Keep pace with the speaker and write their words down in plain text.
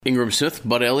Ingram Smith,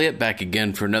 Bud Elliott, back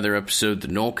again for another episode of the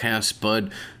Nolecast.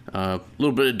 Bud, a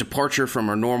little bit of departure from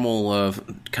our normal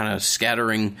kind of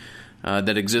scattering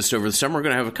that exists over the summer. We're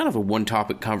going to have a kind of a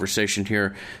one-topic conversation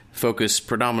here, focused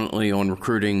predominantly on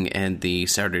recruiting and the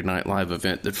Saturday Night Live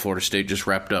event that Florida State just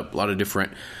wrapped up. A lot of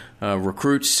different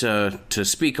recruits to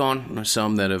speak on,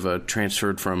 some that have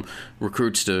transferred from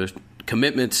recruits to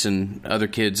commitments, and other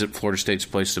kids at Florida State's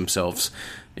placed themselves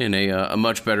in a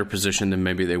much better position than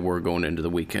maybe they were going into the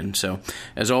weekend. So,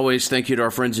 as always, thank you to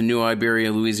our friends in New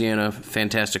Iberia, Louisiana.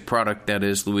 Fantastic product, that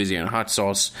is Louisiana hot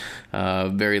sauce.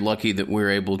 Very lucky that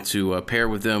we're able to pair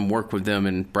with them, work with them,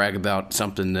 and brag about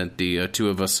something that the two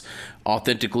of us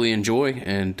authentically enjoy.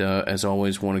 And as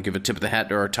always, want to give a tip of the hat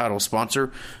to our title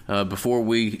sponsor before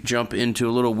we jump into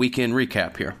a little weekend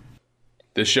recap here.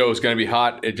 This show is going to be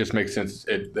hot. It just makes sense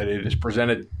that it is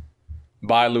presented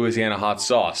by Louisiana Hot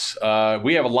Sauce.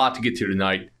 We have a lot to get to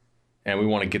tonight, and we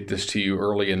want to get this to you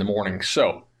early in the morning.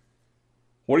 So,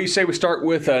 what do you say we start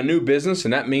with new business,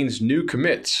 and that means new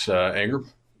commits, Ingram?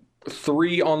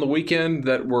 3 on the weekend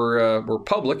that were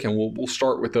public, and we'll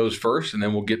start with those first, and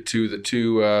then we'll get to the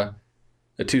two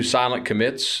silent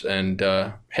commits, and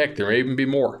heck, there may even be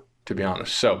more, to be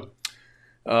honest. So,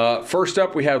 first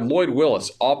up, we have Lloyd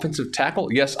Willis, offensive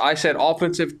tackle. Yes, I said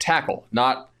offensive tackle,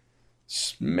 not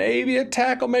maybe a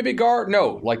tackle, maybe guard.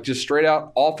 No, like just straight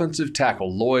out offensive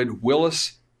tackle. Lloyd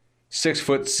Willis,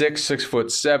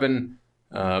 6'6",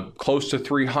 6'7", close to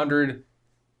 300.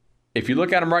 If you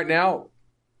look at him right now,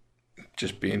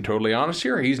 just being totally honest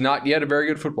here, he's not yet a very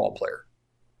good football player.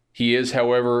 He is,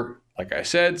 however, like I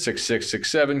said, 6'6",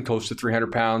 6'7", close to 300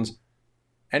 pounds,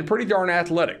 and pretty darn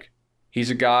athletic. He's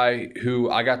a guy who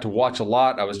I got to watch a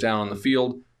lot. I was down on the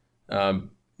field,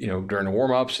 during the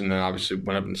warm-ups, and then obviously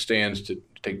went up in the stands to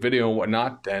take video and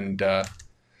whatnot, and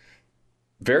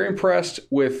very impressed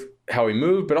with how he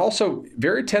moved, but also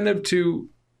very attentive to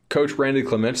Coach Randy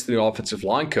Clements, the offensive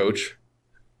line coach,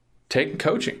 taking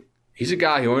coaching. He's a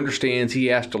guy who understands he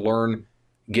has to learn,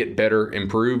 get better,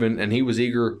 improve, and he was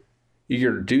eager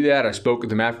to do that. I spoke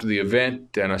with him after the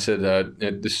event, and I said,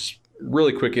 this is a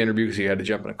really quick interview because he had to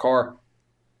jump in a car.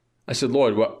 I said,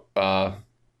 Lloyd,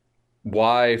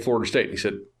 why Florida State? He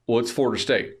said, well, it's Florida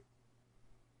State.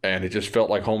 And it just felt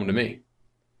like home to me.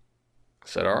 I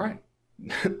said, all right,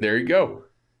 there you go.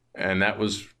 And that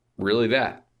was really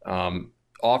that.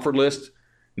 Offer list,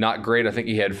 not great. I think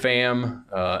he had FAM,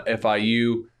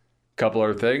 FIU, a couple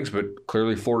other things, but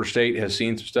clearly Florida State has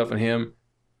seen some stuff in him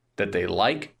that they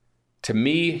like. To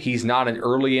me, he's not an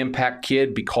early impact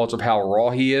kid because of how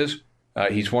raw he is.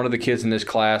 He's one of the kids in this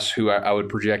class who I would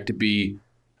project to be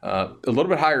a little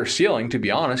bit higher ceiling, to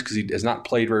be honest, because he has not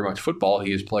played very much football.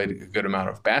 He has played a good amount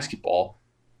of basketball.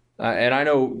 And I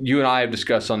know you and I have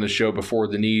discussed on this show before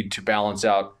the need to balance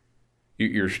out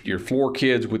your floor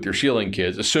kids with your ceiling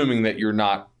kids, assuming that you're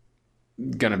not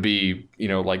going to be,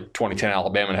 like 2010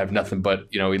 Alabama and have nothing but,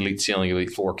 elite ceiling,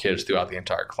 elite floor kids throughout the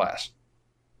entire class.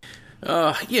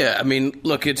 Yeah, I mean,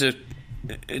 look, it's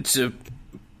a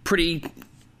pretty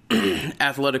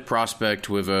athletic prospect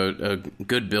with a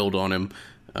good build on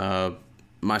him.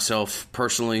 Myself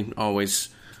personally, always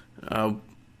a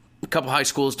couple high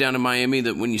schools down in Miami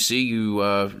that when you see, you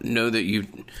know that you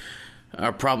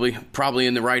are probably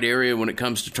in the right area when it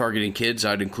comes to targeting kids.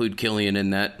 I'd include Killian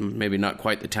in that. Maybe not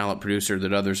quite the talent producer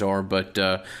that others are, but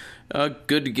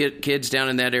good to get kids down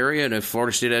in that area. And if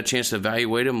Florida State had a chance to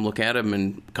evaluate them, look at them,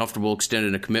 and comfortable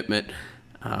extending a commitment,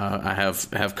 I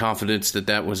have confidence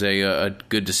that was a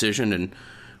good decision, and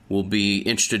we'll be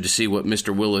interested to see what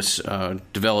Mr. Willis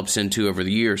develops into over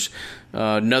the years.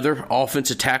 Another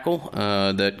offensive tackle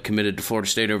that committed to Florida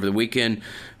State over the weekend,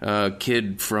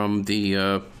 kid from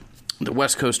the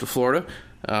west coast of Florida,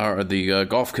 or the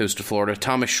Gulf Coast of Florida,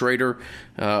 Thomas Schrader,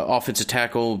 offensive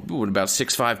tackle, about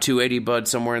 6'5", 280, Bud,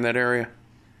 somewhere in that area?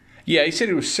 Yeah, he said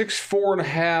he was 6'4" and a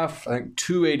half, I think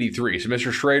 283. So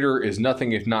Mr. Schrader is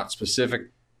nothing if not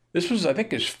specific. This was, I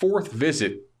think, his 4th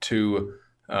visit to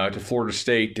Florida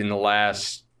State in the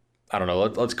last, I don't know,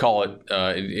 let's call it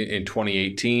in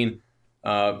 2018.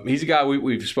 He's a guy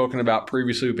we've spoken about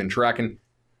previously. We've been tracking.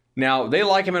 Now, they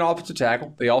like him at offensive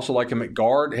tackle. They also like him at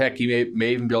guard. Heck, he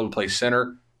may even be able to play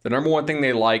center. The number one thing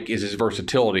they like is his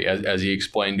versatility, as he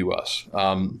explained to us.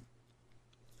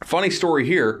 Funny story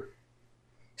here.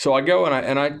 So I go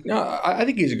and I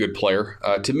think he's a good player.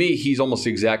 To me, he's almost the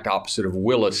exact opposite of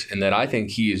Willis in that I think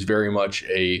he is very much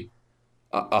a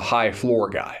high floor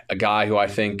guy, a guy who I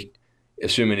think,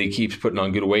 assuming he keeps putting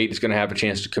on good weight, is going to have a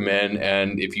chance to come in.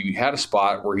 And if you had a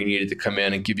spot where he needed to come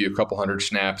in and give you a couple hundred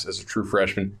snaps as a true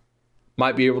freshman,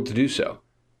 might be able to do so.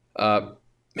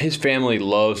 His family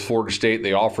loves Florida State.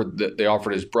 They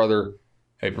offered his brother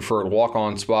a preferred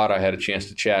walk-on spot. I had a chance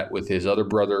to chat with his other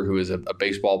brother, who is a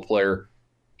baseball player.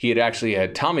 He had actually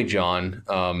had Tommy John,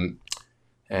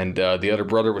 and the other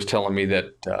brother was telling me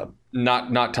that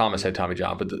not Thomas had Tommy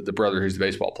John, but the brother who's the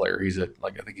baseball player. He's I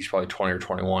think he's probably 20 or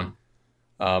 21.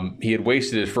 He had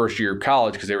wasted his first year of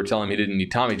college because they were telling him he didn't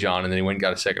need Tommy John, and then he went and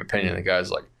got a second opinion. And the guy's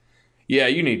like, "Yeah,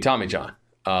 you need Tommy John."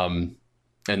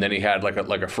 And then he had like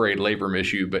a frayed labrum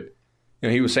issue, but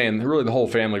he was saying really the whole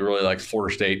family really likes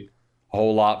Florida State a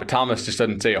whole lot, but Thomas just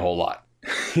doesn't say a whole lot,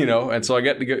 And so I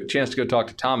got a chance to go talk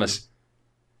to Thomas,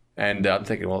 and I'm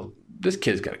thinking, well, this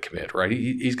kid's got to commit, right?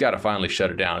 He's got to finally shut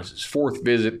it down. It's his fourth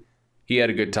visit. He had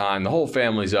a good time. The whole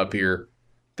family's up here.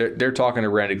 They're talking to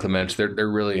Randy Clements. They're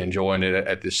really enjoying it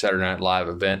at this Saturday Night Live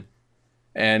event,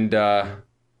 and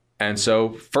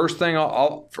so first thing,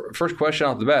 first question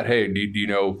off the bat, hey, do you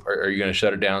know, are you going to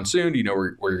shut it down soon? Do you know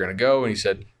where you're going to go? And he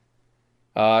said,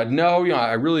 no,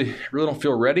 I really don't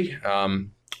feel ready.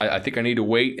 I think I need to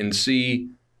wait and see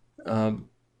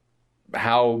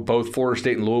how both Florida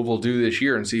State and Louisville do this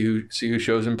year and see who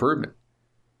shows improvement.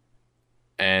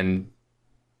 And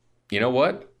you know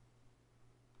what?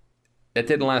 That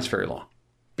didn't last very long,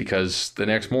 because the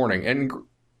next morning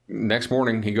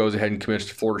he goes ahead and commits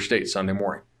to Florida State Sunday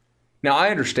morning. Now, I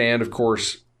understand, of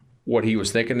course, what he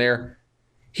was thinking there.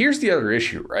 Here's the other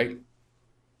issue, right?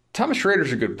 Thomas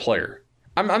Schrader's a good player.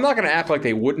 I'm not going to act like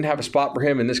they wouldn't have a spot for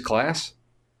him in this class,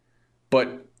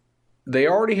 but they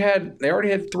already had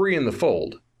 3 in the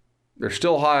fold. They're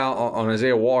still high on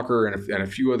Isaiah Walker and a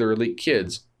few other elite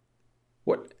kids.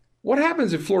 What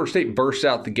happens if Florida State bursts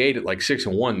out the gate at like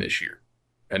 6-1 this year,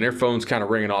 and their phone's kind of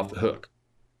ringing off the hook?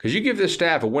 Because you give this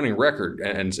staff a winning record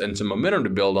and some momentum to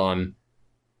build on.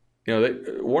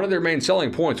 One of their main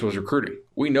selling points was recruiting.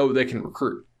 We know they can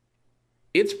recruit.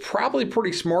 It's probably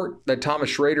pretty smart that Thomas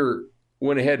Schrader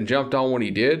went ahead and jumped on when he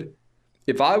did.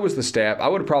 If I was the staff, I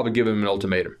would have probably given him an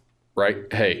ultimatum,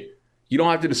 right? Hey, you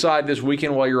don't have to decide this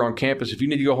weekend while you're on campus. If you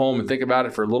need to go home and think about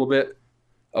it for a little bit,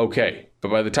 okay. But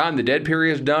by the time the dead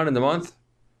period is done in the month,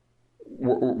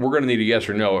 we're going to need a yes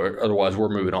or no, or otherwise we're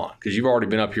moving on. Because you've already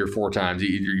been up here 4 times.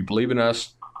 Either you believe in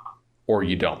us or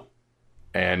you don't.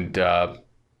 And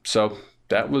so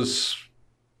that's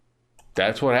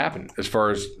what happened as far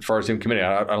as him committing.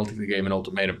 I don't think they gave him an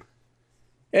ultimatum.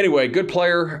 Anyway, good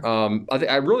player. One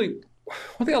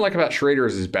thing I like about Schrader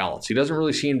is his balance. He doesn't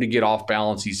really seem to get off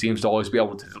balance. He seems to always be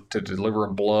able to deliver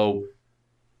a blow.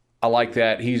 I like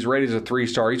that. He's rated as a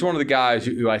 3-star. He's one of the guys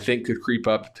who I think could creep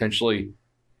up potentially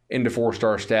into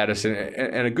 4-star status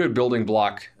and a good building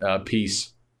block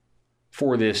piece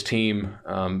for this team.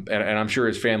 And I'm sure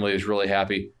his family is really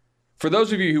happy. For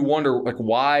those of you who wonder, like,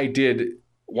 why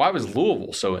was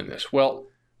Louisville so in this? Well,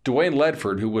 Dwayne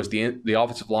Ledford, who was the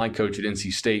offensive line coach at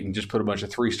NC State and just put a bunch of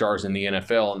 3-stars in the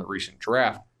NFL in the recent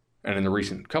draft and in the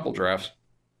recent couple drafts,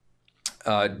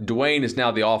 Dwayne is now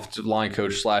the offensive line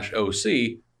coach /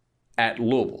 OC at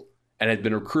Louisville and had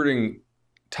been recruiting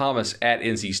Thomas at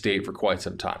NC State for quite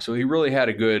some time. So he really had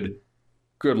a good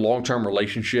long-term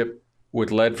relationship with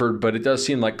Ledford, but it does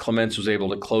seem like Clements was able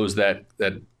to close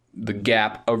the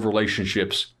gap of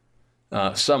relationships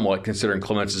somewhat, considering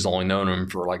Clements has only known him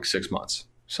for like 6 months.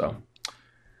 So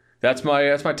that's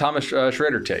my Thomas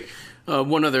Schrader take.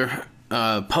 One other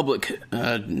public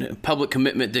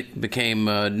commitment that became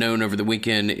known over the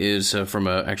weekend is from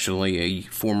actually a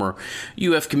former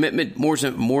UF commitment,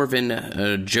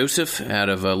 Morven Joseph out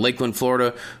of Lakeland,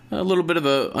 Florida. A little bit of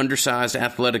a undersized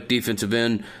athletic defensive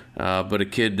end, but a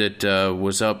kid that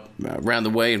was up around the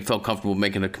way and felt comfortable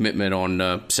making a commitment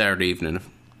on Saturday evening.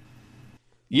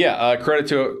 Yeah, credit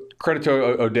to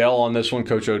Odell on this one,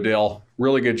 Coach Odell.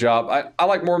 Really good job. I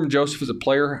like Morven Joseph as a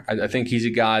player. I think he's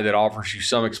a guy that offers you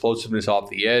some explosiveness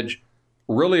off the edge.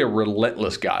 Really a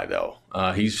relentless guy, though.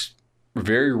 He's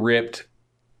very ripped.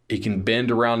 He can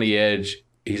bend around the edge.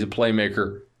 He's a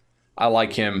playmaker. I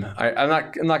like him. I'm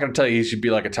not going to tell you he should be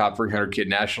like a top 300 kid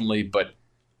nationally, but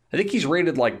I think he's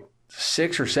rated like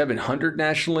 600 or 700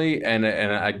 nationally, and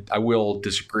I will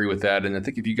disagree with that. And I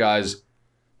think if you guys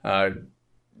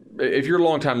if you're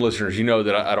longtime listeners, you know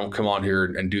that I don't come on here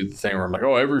and do the thing where I'm like,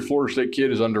 oh, every Florida State kid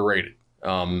is underrated.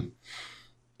 I'm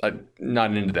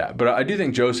not into that. But I do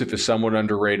think Joseph is somewhat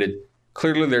underrated.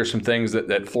 Clearly, there's some things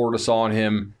that Florida saw in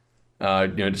him,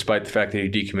 despite the fact that he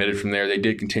decommitted from there. They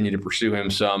did continue to pursue him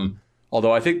some,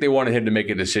 although I think they wanted him to make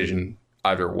a decision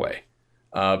either way.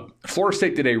 Florida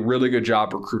State did a really good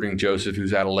job recruiting Joseph,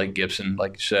 who's out of Lake Gibson,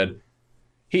 like you said.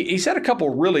 He said a couple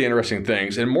really interesting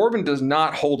things, and Morven does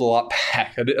not hold a lot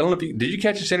back. I don't know if did you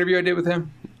catch this interview I did with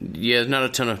him? Yeah, not a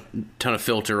ton of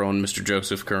filter on Mr.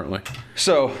 Joseph currently.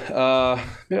 So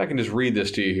maybe I can just read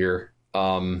this to you here.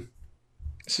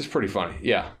 This is pretty funny.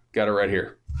 Yeah, got it right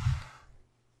here.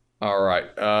 All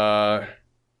right.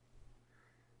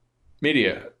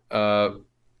 Media.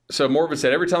 So Morvan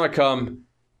said, every time I come,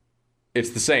 it's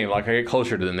the same. Like, I get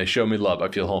closer to them. They show me love. I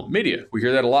feel home. Media. We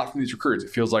hear that a lot from these recruits. It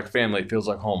feels like family. It feels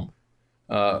like home.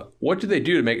 What do they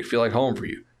do to make it feel like home for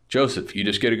you? Joseph, you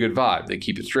just get a good vibe. They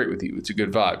keep it straight with you. It's a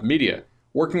good vibe. Media.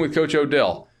 Working with Coach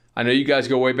Odell. I know you guys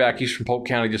go way back. He's from Polk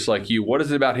County just like you. What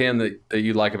is it about him that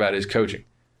you like about his coaching?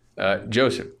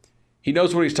 Joseph. He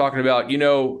knows what he's talking about. You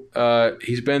know,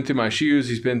 he's been through my shoes.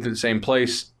 He's been through the same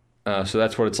place. So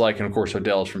that's what it's like. And, of course,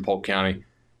 Odell is from Polk County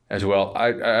as well.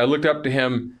 I looked up to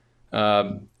him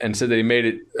and said that he made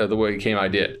it the way he came. I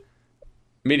did.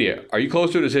 Media, are you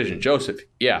close to a decision? Joseph,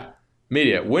 yeah.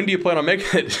 Media, when do you plan on making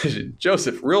that decision?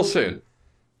 Joseph, real soon.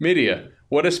 Media,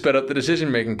 what has sped up the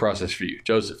decision-making process for you?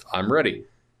 Joseph, I'm ready.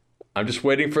 I'm just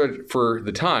waiting for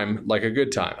the time, like a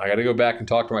good time. I got to go back and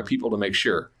talk to my people to make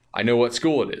sure. I know what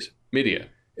school it is. Media,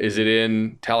 is it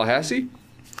in Tallahassee?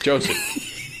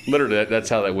 Joseph, literally, that's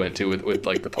how that went, too, with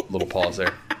like the little pause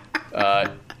there.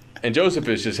 And Joseph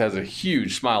just has a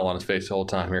huge smile on his face the whole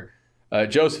time here.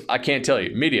 Joseph, I can't tell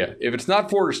you. Media, if it's not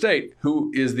Florida State,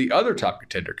 who is the other top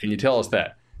contender? Can you tell us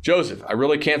that? Joseph, I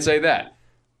really can't say that.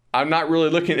 I'm not really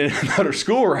looking at another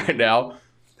school right now.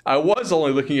 I was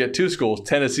only looking at two schools,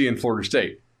 Tennessee and Florida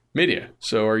State. Media,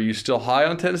 so are you still high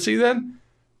on Tennessee then?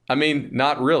 I mean,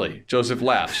 not really. Joseph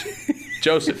laughs.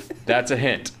 Joseph, that's a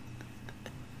hint.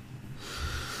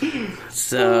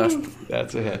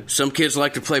 That's a hint. Some kids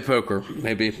like to play poker.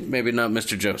 Maybe not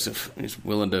Mr. Joseph. He's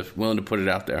willing to put it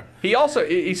out there. He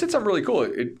said something really cool.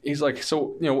 He's like,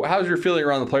 so, you know, how's your feeling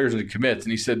around the players and the commits?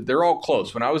 And he said, they're all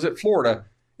close. When I was at Florida,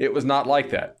 it was not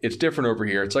like that. It's different over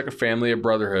here. It's like a family, a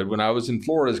brotherhood. When I was in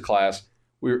Florida's class,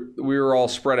 we were all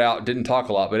spread out, didn't talk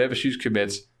a lot. But FSU's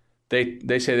commits, they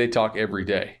say they talk every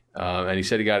day. And he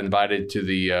said he got invited to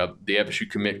the FSU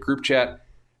commit group chat.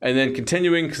 And then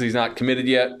continuing, because he's not committed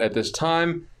yet at this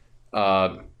time,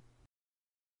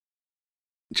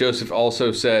 Joseph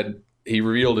also said he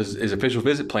revealed his official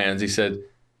visit plans. He said,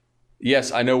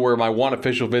 yes, I know where my one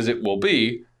official visit will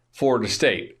be, Florida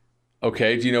State.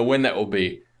 Okay, do you know when that will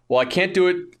be? Well, I can't do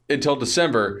it until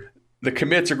December. The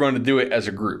commits are going to do it as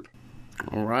a group.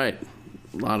 All right.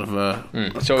 A lot of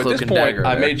So at this point,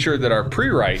 I made sure that our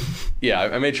pre-write,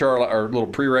 I made sure our little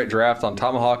pre-write draft on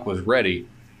Tomahawk was ready.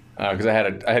 Because I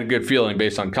had a good feeling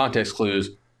based on context clues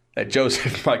that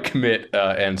Joseph might commit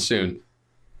and soon.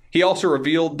 He also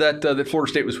revealed that Florida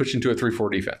State was switching to a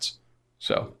 3-4 defense.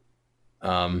 So,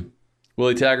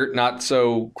 Willie Taggart not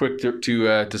so quick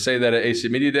to say that at AC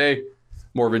Media Day.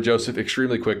 Morvan Joseph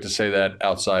extremely quick to say that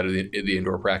outside of the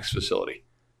indoor practice facility.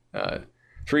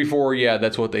 3-4, yeah,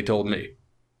 that's what they told me.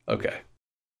 Okay.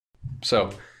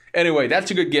 So, anyway,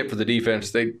 that's a good get for the defense.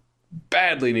 They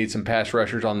badly need some pass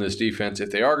rushers on this defense.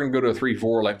 If they are going to go to a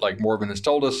 3-4 like Morvan has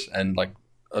told us and like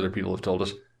other people have told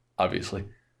us, obviously,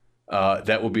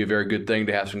 that will be a very good thing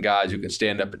to have some guys who can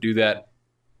stand up and do that.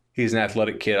 He's an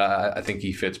athletic kid. I think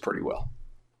he fits pretty well.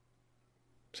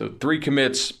 So 3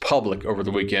 commits public over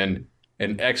the weekend.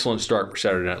 An excellent start for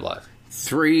Saturday Night Live.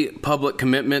 3 public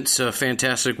commitments,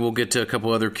 fantastic. We'll get to a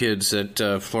couple other kids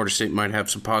that Florida State might have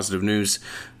some positive news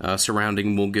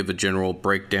surrounding. We'll give a general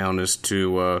breakdown as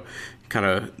to kind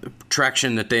of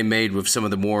traction that they made with some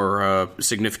of the more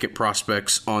significant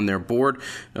prospects on their board.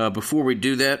 Before we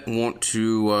do that, I want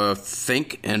to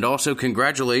thank and also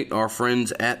congratulate our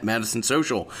friends at Madison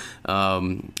Social.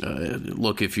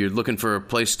 Look, if you're looking for a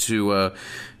place to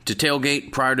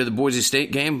tailgate prior to the Boise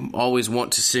State game, always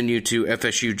want to send you to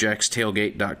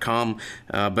fsujackstailgate.com.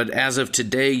 But as of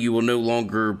today, you will no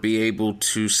longer be able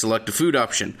to select a food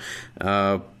option.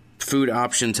 Food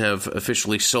options have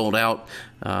officially sold out,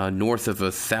 north of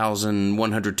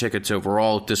 1,100 tickets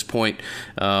overall at this point,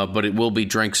 but it will be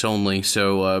drinks only.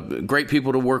 So great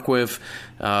people to work with.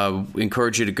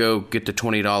 Encourage you to go get the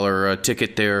 $20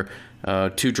 ticket there.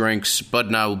 2 drinks. Bud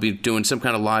and I will be doing some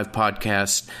kind of live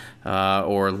podcast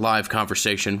or live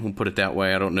conversation. We'll put it that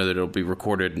way. I don't know that it'll be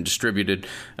recorded and distributed,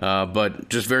 but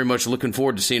just very much looking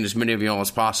forward to seeing as many of y'all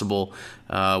as possible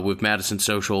with Madison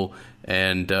Social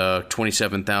and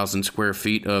 27,000 square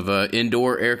feet of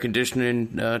indoor air conditioning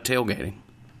tailgating.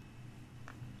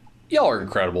 Y'all are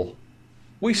incredible.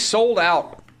 We sold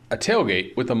out a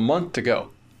tailgate with a month to go,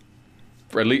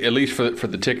 at least for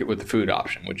the ticket with the food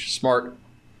option, which is smart.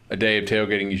 A day of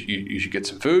tailgating, you should get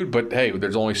some food. But, hey,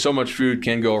 there's only so much food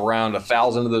can go around.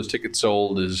 1,000 of those tickets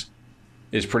sold is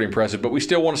pretty impressive. But we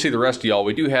still want to see the rest of y'all.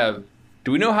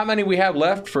 Do we know how many we have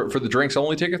left for the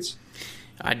drinks-only tickets?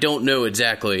 I don't know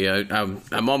exactly.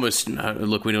 I'm almost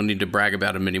look. We don't need to brag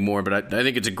about them anymore, but I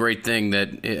think it's a great thing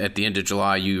that at the end of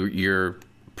July you're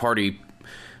party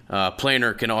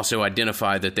planner can also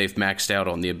identify that they've maxed out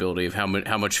on the ability of how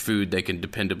much food they can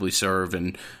dependably serve,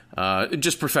 and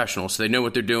just professionals. They know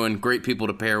what they're doing. Great people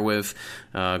to pair with.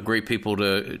 Great people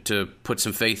to put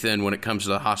some faith in when it comes to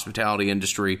the hospitality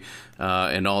industry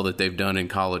and all that they've done in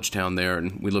College Town there.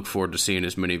 And we look forward to seeing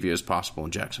as many of you as possible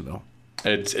in Jacksonville.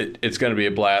 It's going to be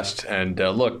a blast. And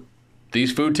look,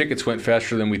 these food tickets went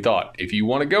faster than we thought. If you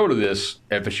want to go to this,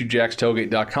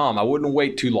 FSUJacksTailgate.com, I wouldn't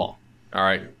wait too long. All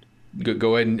right.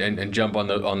 Go ahead and jump on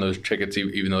those tickets,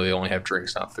 even though they only have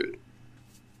drinks, not food.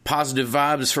 Positive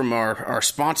vibes from our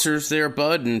sponsors there,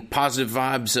 Bud, and positive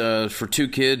vibes for two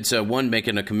kids. One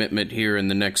making a commitment here in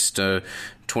the next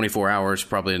 24 hours,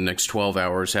 probably the next 12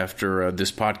 hours after this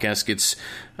podcast gets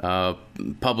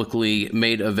publicly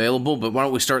made available. But why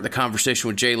don't we start the conversation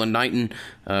with Jalen Knighton,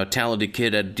 a talented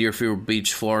kid at Deerfield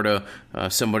Beach, Florida,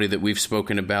 somebody that we've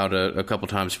spoken about a couple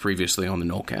times previously on the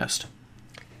Nolecast.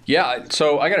 Yeah,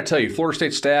 so I got to tell you, Florida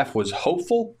State staff was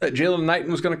hopeful that Jalen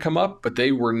Knighton was going to come up, but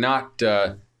they were not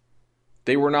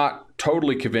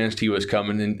totally convinced he was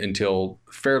coming until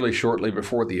fairly shortly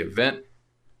before the event.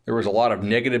 There was a lot of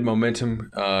negative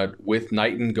momentum with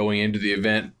Knighton going into the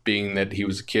event, being that he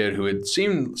was a kid who had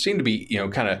seemed to be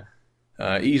kind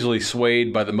of easily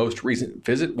swayed by the most recent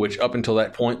visit, which up until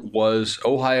that point was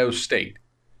Ohio State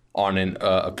on an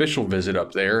official visit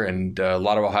up there, and a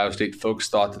lot of Ohio State folks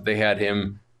thought that they had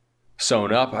him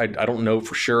sewn up. I don't know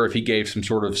for sure if he gave some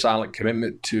sort of silent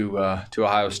commitment to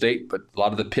Ohio State, but a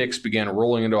lot of the picks began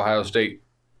rolling into Ohio State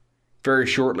very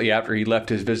shortly after he left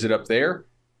his visit up there.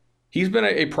 He's been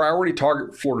a priority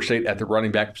target for Florida State at the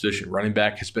running back position. Running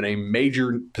back has been a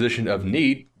major position of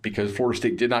need because Florida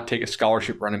State did not take a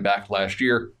scholarship running back last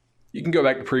year. You can go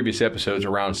back to previous episodes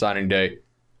around signing day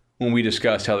when we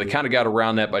discussed how they kind of got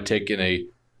around that by taking a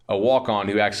walk-on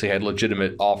who actually had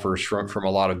legitimate offers from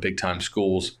a lot of big-time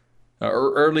schools.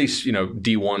 Or at least,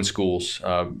 D1 schools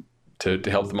to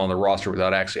help them on the roster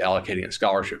without actually allocating a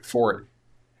scholarship for it.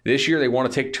 This year, they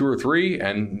want to take 2 or 3,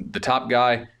 and the top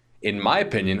guy, in my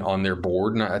opinion, on their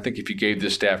board, and I think if you gave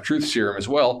this staff truth serum as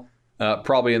well,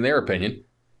 probably in their opinion,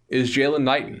 is Jalen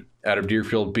Knighton out of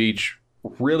Deerfield Beach.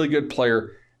 Really good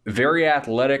player, very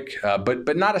athletic,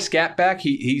 but not a scat back.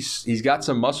 He's got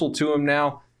some muscle to him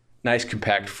now. Nice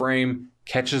compact frame,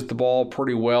 catches the ball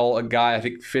pretty well. A guy I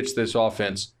think fits this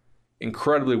offense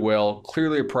incredibly well,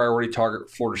 clearly a priority target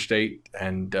for Florida State.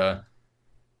 And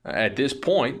at this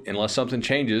point, unless something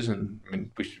changes, and I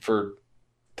mean, for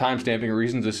time-stamping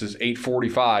reasons, this is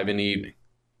 8:45 in the evening,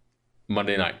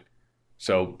 Monday night.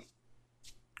 So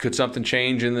could something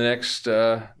change in the next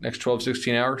 12,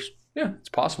 16 hours? Yeah, it's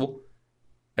possible.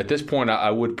 At this point,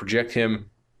 I would project him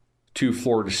to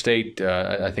Florida State.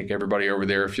 I think everybody over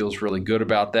there feels really good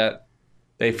about that.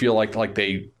 They feel like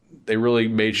they really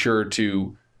made sure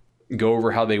to go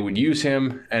over how they would use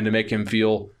him and to make him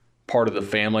feel part of the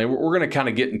family. We're going to kind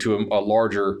of get into a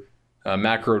larger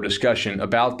macro discussion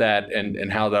about that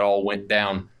and how that all went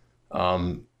down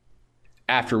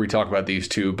after we talk about these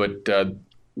two. But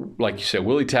like you said,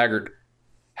 Willie Taggart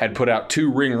had put out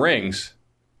 2 rings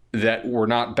that were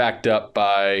not backed up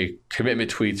by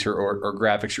commitment tweets or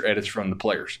graphics or edits from the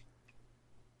players.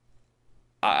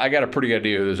 I got a pretty good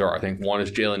idea who those are. I think one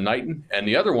is Jalen Knighton, and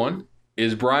the other one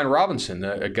is Brian Robinson,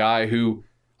 a guy who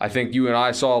I think you and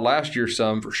I saw last year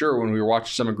some for sure when we were watching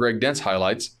some of Greg Dent's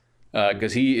highlights,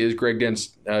 because he is Greg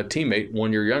Dent's teammate,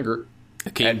 1 year younger,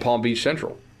 at Palm Beach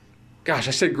Central. Gosh,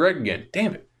 I said Greg again.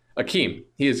 Damn it. Akeem.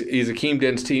 He's Akeem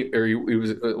Dent's team, or he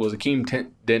was Akeem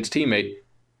Dent's teammate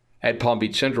at Palm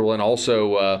Beach Central, and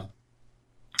also a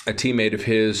teammate of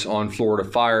his on Florida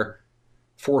Fire.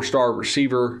 4-star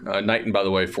receiver. Knighton, by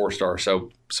the way, 4-star.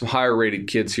 So some higher rated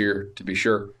kids here, to be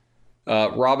sure.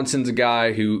 Robinson's a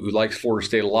guy who likes Florida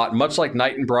State a lot. Much like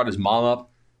Knighton brought his mom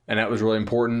up, and that was really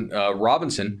important.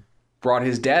 Robinson brought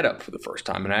his dad up for the first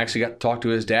time, and I actually got to talk to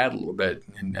his dad a little bit,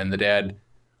 and the dad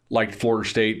liked Florida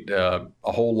State a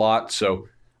whole lot. So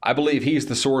I believe he's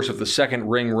the source of the second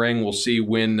ring. We'll see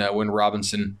when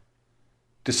Robinson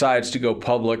decides to go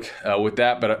public with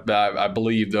that, but I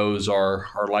believe those are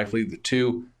likely the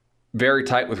two. Very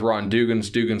tight with Ron Dugans.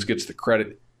 Dugans gets the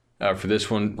credit for this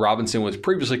one. Robinson was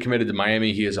previously committed to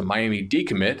Miami. He is a Miami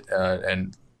decommit,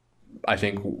 and I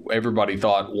think everybody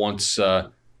thought once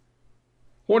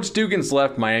Dugans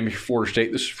left Miami for Florida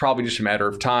State, this was probably just a matter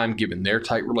of time, given their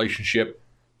tight relationship,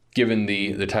 given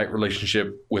the tight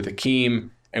relationship with Akeem,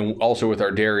 and also with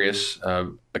Ardarius,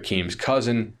 Akeem's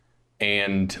cousin,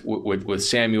 and with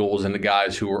Samuels and the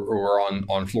guys who are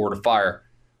on Florida Fire.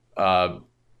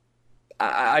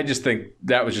 I just think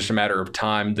that was just a matter of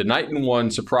time. The Knighton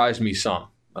one surprised me some.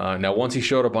 Now, once he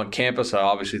showed up on campus, I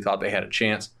obviously thought they had a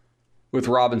chance. with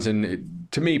Robinson,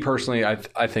 to me personally,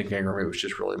 I think Ingram, it was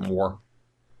just really more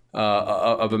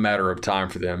of a matter of time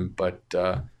for them. But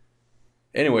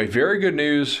anyway, very good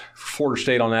news for Florida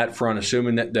State on that front,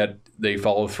 assuming that they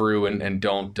follow through and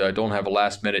don't have a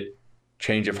last-minute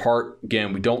change of heart.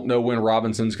 Again, we don't know when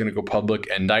Robinson's going to go public,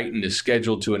 and Knighton is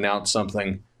scheduled to announce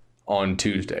something on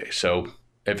Tuesday. So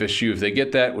FSU, if they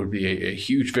get that, would be a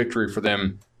huge victory for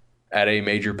them at a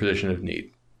major position of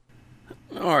need.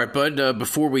 All right, Bud,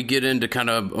 before we get into kind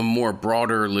of a more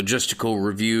broader logistical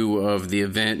review of the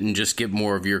event and just get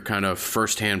more of your kind of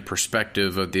firsthand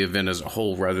perspective of the event as a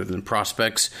whole rather than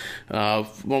prospects, why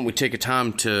don't we take a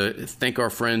time to thank our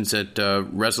friends at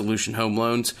Resolution Home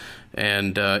Loans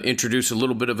and introduce a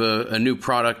little bit of a new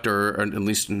product, or at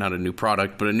least not a new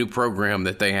product, but a new program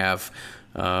that they have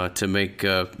to make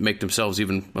themselves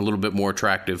even a little bit more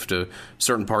attractive to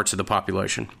certain parts of the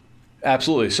population.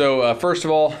 Absolutely. So first of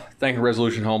all, thank you,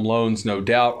 Resolution Home Loans, no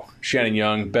doubt. Shannon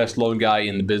Young, best loan guy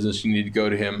in the business. You need to go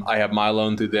to him. I have my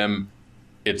loan through them.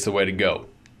 It's the way to go.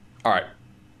 All right.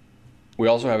 We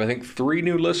also have, I think, 3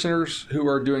 new listeners who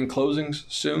are doing closings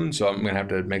soon. So I'm going to have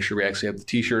to make sure we actually have the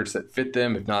T-shirts that fit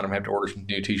them. If not, I'm going to have to order some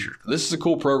new T-shirts. But this is a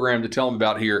cool program to tell them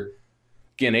about here.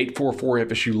 Again,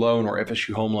 844-FSU-LOAN or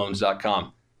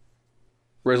FSUHomeLoans.com.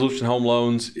 Resolution Home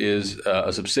Loans is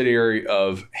a subsidiary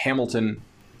of Hamilton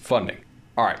Funding.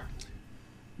 All right.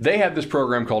 They have this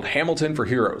program called Hamilton for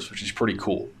Heroes, which is pretty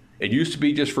cool. It used to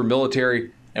be just for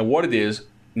military, and what it is,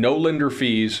 no lender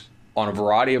fees on a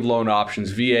variety of loan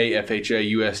options, VA,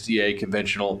 FHA, USDA,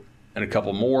 conventional, and a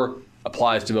couple more.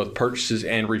 Applies to both purchases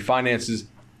and refinances.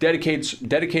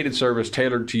 Dedicated service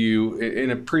tailored to you in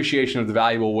appreciation of the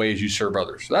valuable ways you serve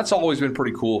others. So that's always been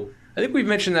pretty cool. I think we've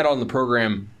mentioned that on the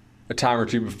program a time or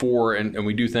two before, and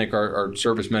we do thank our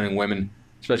servicemen and women,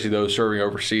 especially those serving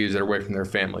overseas that are away from their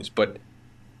families. But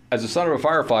as a son of a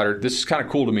firefighter, this is kind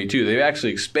of cool to me too. They've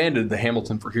actually expanded the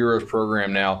Hamilton for Heroes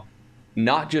program now,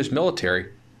 not just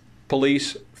military,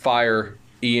 police, fire,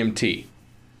 EMT.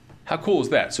 How cool is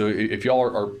that? So if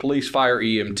y'all are police, fire,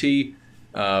 EMT,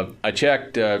 I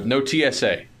checked, no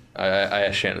TSA. I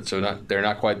asked Shannon, so they're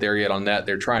not quite there yet on that.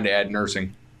 They're trying to add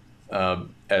nursing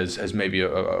as maybe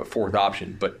a fourth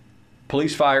option. But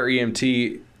police, fire,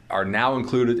 EMT are now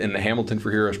included in the Hamilton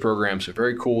for Heroes program, so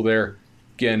very cool there.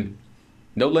 Again,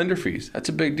 no lender fees. That's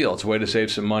a big deal. It's a way to save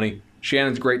some money.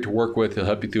 Shannon's great to work with. He'll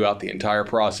help you throughout the entire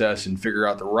process and figure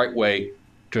out the right way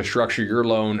to structure your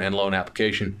loan and loan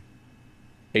application.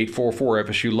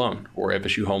 844-FSU-LOAN or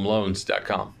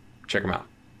FSUHomeLoans.com. Check them out.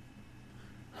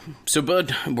 So,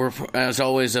 Bud, we're, as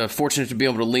always, fortunate to be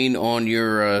able to lean on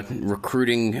your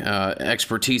recruiting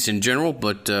expertise in general,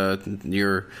 but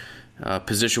your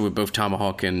position with both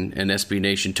Tomahawk and SB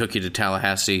Nation took you to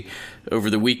Tallahassee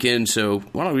over the weekend. So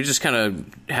why don't we just kind of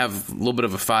have a little bit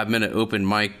of a 5-minute open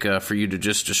mic for you to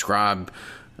just describe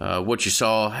what you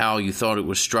saw, how you thought it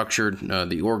was structured,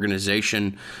 the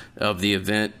organization of the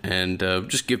event, and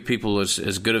just give people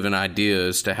as good of an idea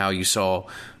as to how you saw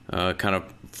kind of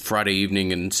Friday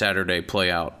evening and Saturday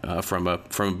play out from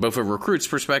both a recruit's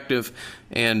perspective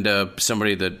and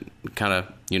somebody that kind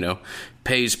of,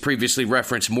 pays previously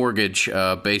referenced mortgage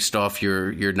based off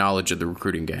your knowledge of the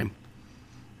recruiting game.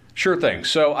 Sure thing.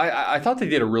 So I thought they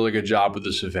did a really good job with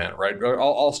this event, right?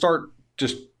 I'll start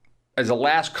just as a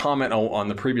last comment on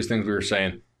the previous things we were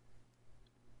saying.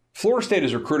 Florida State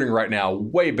is recruiting right now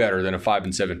way better than a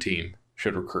 5-7 team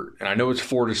should recruit. And I know it's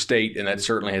Florida State, and that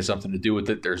certainly has something to do with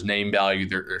it. There's name value,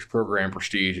 there's program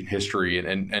prestige and history,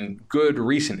 and good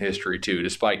recent history too,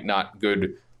 despite not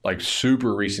good, like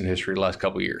super recent history the last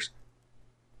couple of years.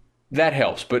 That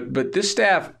helps. But this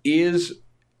staff is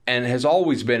and has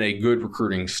always been a good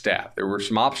recruiting staff. There were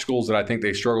some obstacles that I think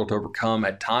they struggled to overcome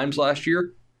at times last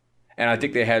year. And I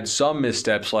think they had some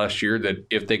missteps last year that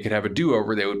if they could have a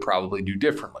do-over, they would probably do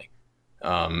differently.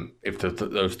 If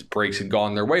those breaks had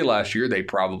gone their way last year, they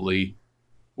probably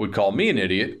would call me an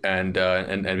idiot and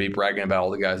be bragging about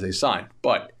all the guys they signed.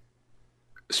 But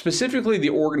specifically, the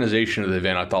organization of the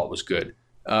event I thought was good.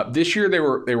 This year they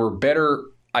were better,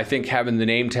 I think, having the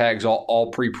name tags all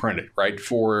pre-printed, right,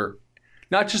 for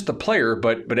not just the player,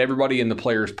 but everybody in the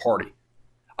player's party.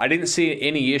 I didn't see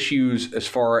any issues as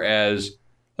far as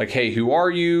like, hey, who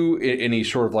are you? Any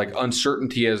sort of like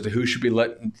uncertainty as to who should be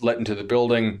let into the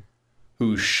building,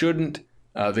 who shouldn't.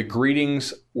 The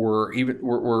greetings were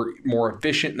more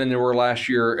efficient than they were last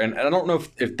year. And I don't know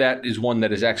if that is one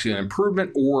that is actually an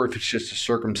improvement or if it's just a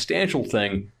circumstantial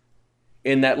thing.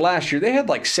 In that last year, they had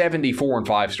like 74 and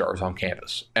 5 stars on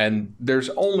campus. And there's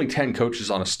only 10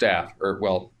 coaches on a staff, or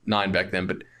well, 9 back then.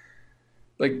 But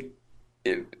like,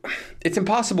 it's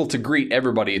impossible to greet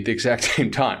everybody at the exact same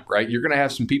time, right? You're going to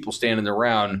have some people standing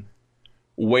around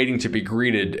waiting to be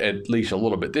greeted at least a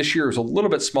little bit. This year was a little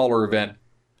bit smaller event,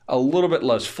 a little bit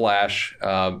less flash.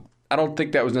 I don't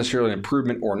think that was necessarily an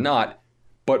improvement or not,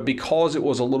 but because it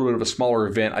was a little bit of a smaller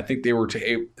event, I think they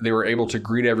were able to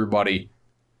greet everybody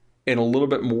in a little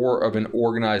bit more of an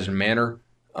organized manner.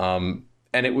 And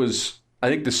it was, I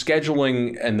think the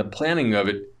scheduling and the planning of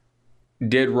it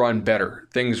did run better.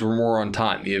 Things were more on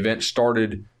time. The event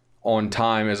started on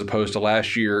time as opposed to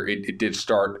last year. It did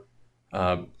start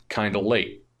kind of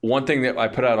late. One thing that I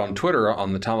put out on Twitter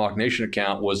on the Tomahawk Nation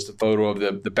account was the photo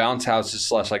of the bounce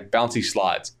houses / like bouncy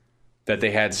slides that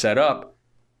they had set up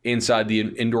inside the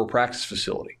indoor practice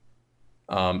facility.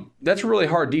 That's a really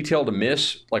hard detail to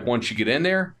miss, like once you get in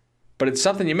there, but it's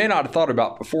something you may not have thought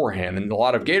about beforehand. And a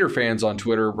lot of Gator fans on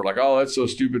Twitter were like, oh, that's so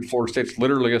stupid. Florida State's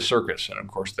literally a circus. And of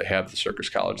course they have the Circus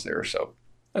College there. So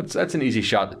that's an easy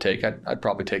shot to take. I'd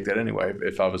probably take that anyway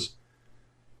if I was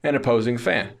an opposing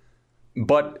fan.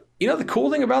 But you know, the cool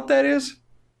thing about that is,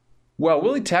 while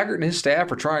Willie Taggart and his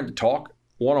staff are trying to talk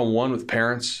one-on-one with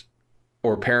parents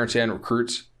or parents and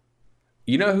recruits,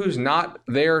 you know who's not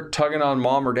there tugging on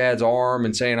mom or dad's arm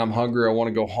and saying, I'm hungry, I want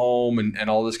to go home, and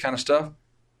all this kind of stuff?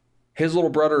 His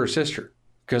little brother or sister,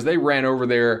 because they ran over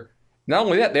there. Not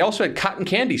only that, they also had cotton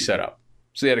candy set up.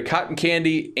 So they had a cotton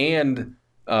candy and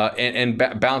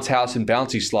bounce house and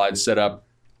bouncy slides set up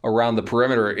around the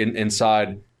perimeter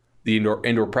inside the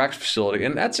indoor practice facility.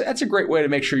 And that's a great way to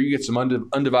make sure you get some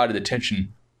undivided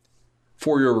attention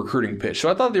for your recruiting pitch. So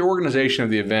I thought the organization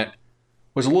of the event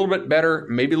was a little bit better,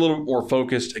 maybe a little bit more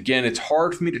focused. Again, it's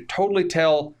hard for me to totally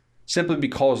tell simply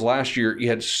because last year you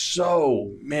had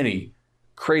so many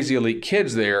crazy elite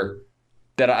kids there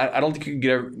that I don't think you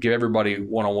can give everybody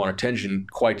one-on-one attention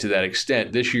quite to that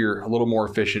extent. This year, a little more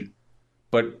efficient.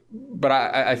 But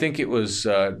I think it was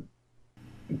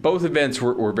both events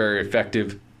were very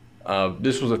effective.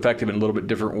 This was effective in a little bit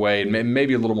different way and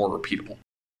maybe a little more repeatable.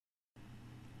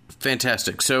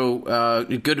 Fantastic. So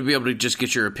good to be able to just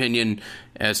get your opinion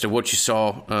as to what you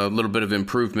saw, a little bit of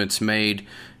improvements made.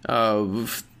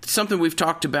 Something we've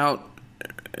talked about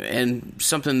and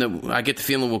something that I get the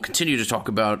feeling we'll continue to talk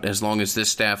about as long as this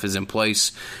staff is in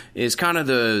place is kind of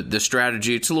the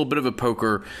strategy. It's a little bit of a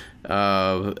poker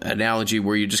analogy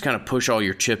where you just kind of push all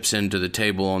your chips into the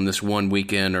table on this one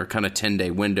weekend or kind of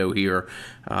 10-day window here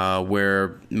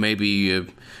where maybe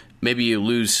you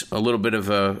lose a little bit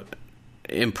of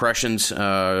impressions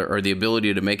or the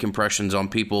ability to make impressions on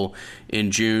people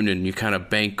in June, and you kind of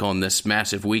bank on this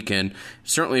massive weekend. It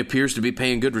certainly appears to be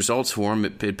paying good results for them.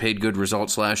 It paid good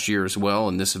results last year as well,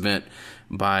 and this event,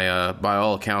 by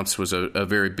all accounts, was a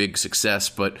very big success.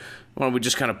 But why don't we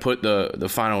just kind of put the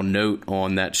final note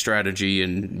on that strategy,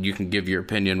 and you can give your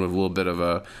opinion with a little bit of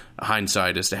a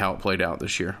hindsight as to how it played out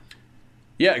this year.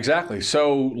 Yeah, exactly.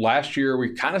 So last year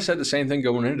we kind of said the same thing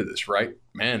going into this, right?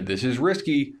 Man, this is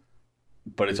risky,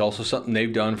 but it's also something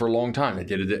they've done for a long time. They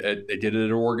did it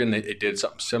at Oregon. They did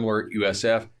something similar at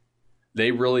USF.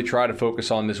 They really try to focus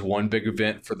on this one big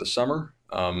event for the summer.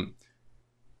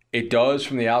 It does,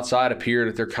 from the outside, appear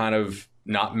that they're kind of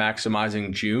not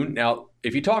maximizing June. Now,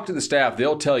 if you talk to the staff,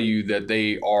 they'll tell you that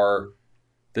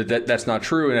that's not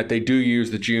true, and that they do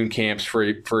use the June camps for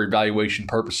evaluation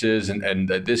purposes, and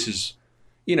that this is,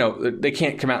 you know, they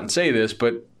can't come out and say this,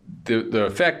 but the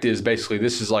effect is basically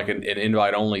this is like an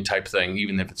invite-only type thing,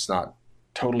 even if it's not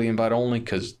totally invite-only,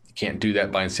 because you can't do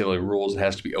that by NCAA rules. It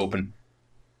has to be open.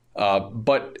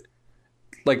 But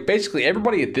like basically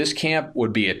everybody at this camp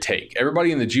would be a take.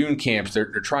 Everybody in the June camps, they're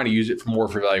trying to use it more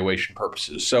for evaluation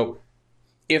purposes. So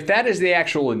if that is the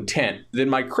actual intent, then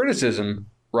my criticism,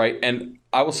 right, and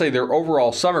I will say their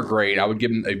overall summer grade, I would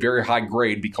give them a very high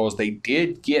grade because they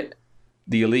did get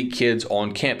the elite kids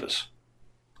on campus.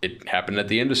 It happened at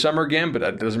the end of summer again, but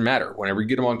that doesn't matter. Whenever you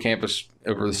get them on campus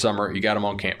over the summer, you got them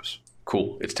on campus.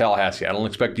 Cool. It's Tallahassee. I don't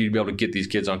expect you to be able to get these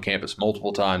kids on campus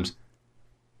multiple times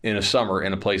in a summer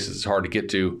in a place that's hard to get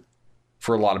to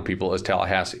for a lot of people as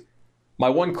Tallahassee. My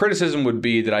one criticism would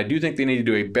be that I do think they need to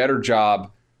do a better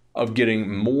job of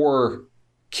getting more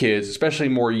kids, especially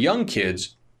more young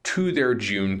kids, to their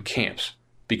June camps.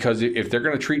 Because if they're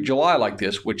going to treat July like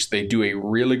this, which they do a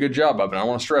really good job of, and I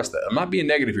want to stress that, I'm not being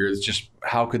negative here, it's just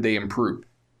how could they improve?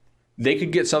 They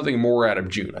could get something more out of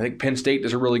June. I think Penn State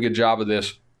does a really good job of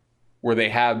this, where they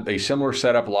have a similar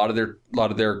setup. A lot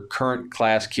of their current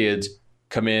class kids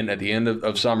come in at the end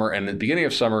of summer, and at the beginning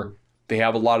of summer, they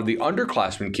have a lot of the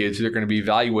underclassmen kids who they're going to be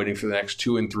evaluating for the next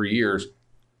 2 and 3 years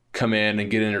come in and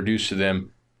get introduced to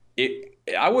them.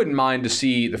 I wouldn't mind to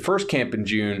see the first camp in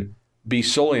June be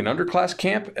solely an underclass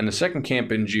camp, and the second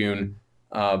camp in June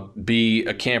be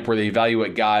a camp where they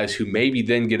evaluate guys who maybe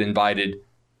then get invited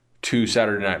to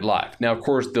Saturday Night Live. Now, of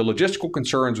course, the logistical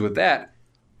concerns with that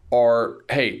are,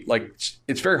 hey, like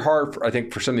it's very hard, I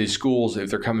think, for some of these schools, if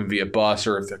they're coming via bus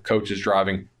or if the coach is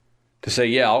driving, to say,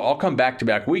 yeah, I'll come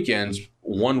back-to-back weekends,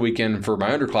 one weekend for my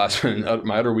underclassmen,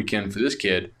 my other weekend for this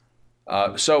kid.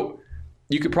 So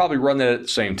you could probably run that at the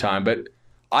same time, but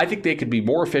I think they could be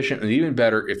more efficient and even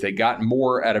better if they got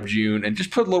more out of June and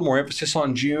just put a little more emphasis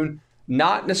on June,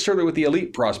 not necessarily with the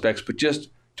elite prospects, but just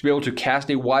to be able to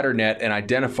cast a wider net and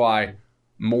identify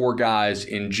more guys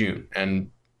in June.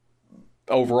 And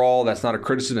overall, that's not a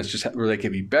criticism. It's just where they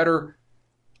could be better.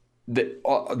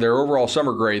 Their overall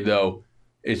summer grade, though,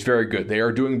 is very good. They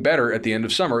are doing better at the end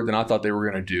of summer than I thought they were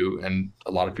going to do. And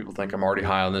a lot of people think I'm already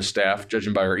high on this staff.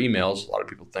 Judging by our emails, a lot of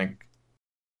people think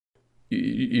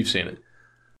you've seen it.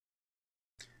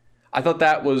 I thought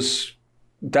that's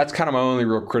kind of my only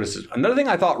real criticism. Another thing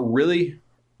I thought really,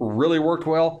 really worked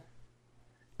well,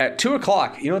 at 2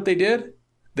 o'clock, you know what they did?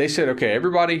 They said, okay,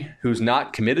 everybody who's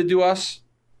not committed to us,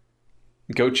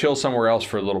 go chill somewhere else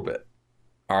for a little bit.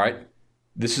 All right?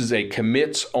 This is a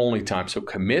commits only time. So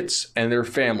commits and their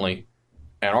family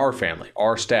and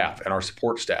our staff and our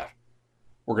support staff.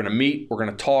 We're going to meet, we're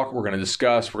going to talk, we're going to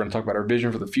discuss, we're going to talk about our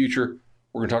vision for the future.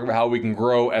 We're going to talk about how we can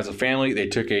grow as a family. They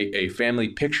took a family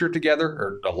picture together,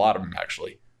 or a lot of them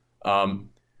actually.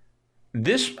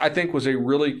 This, I think, was a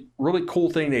really, really cool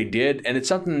thing they did, and it's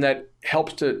something that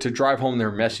helps to drive home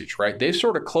their message, right? They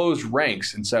sort of closed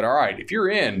ranks and said, all right, if you're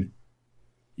in,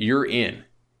 you're in.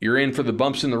 You're in for the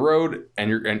bumps in the road and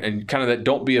you're and kind of that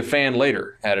don't be a fan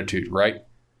later attitude, right?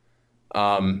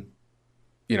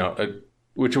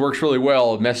 Which works really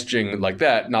well messaging like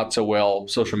that, not so well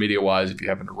social media wise if you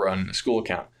happen to run a school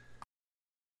account.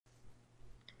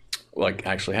 Like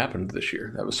actually happened this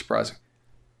year. That was surprising.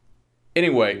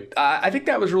 Anyway, I think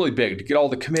that was really big to get all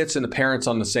the commits and the parents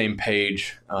on the same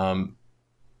page.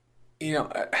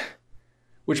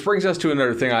 Which brings us to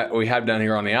another thing we have down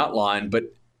here on the outline, but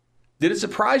did it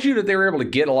surprise you that they were able to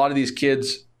get a lot of these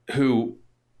kids who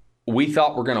we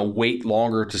thought were going to wait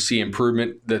longer to see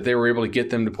improvement, that they were able to get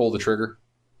them to pull the trigger?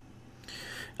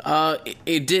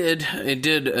 It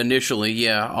did initially,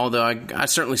 yeah. Although I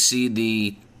certainly see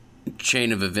the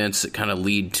chain of events that kind of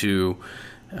lead to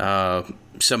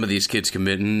some of these kids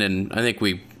committing, and I think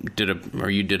you did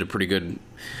a pretty good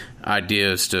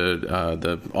idea as to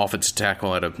the offensive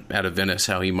tackle out of Venice,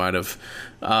 how he might have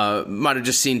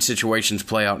just seen situations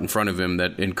play out in front of him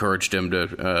that encouraged him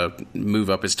to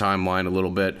move up his timeline a little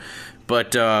bit.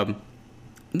 But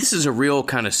this is a real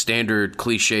kind of standard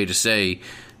cliche to say,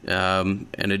 and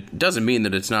it doesn't mean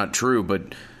that it's not true,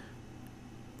 but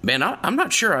man, I'm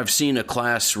not sure I've seen a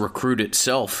class recruit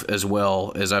itself as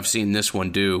well as I've seen this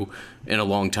one do in a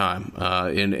long time.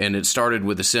 And it started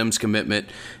with the Sims commitment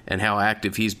and how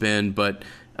active he's been, but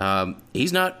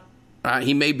he's not.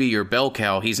 He may be your bell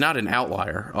cow. He's not an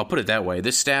outlier. I'll put it that way.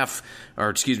 This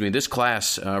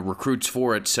class recruits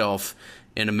for itself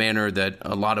in a manner that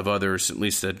a lot of others, at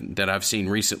least that I've seen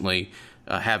recently,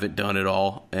 haven't done at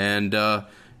all.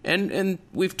 And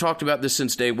we've talked about this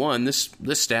since day one. This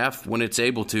staff, when it's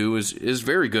able to, is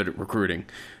very good at recruiting.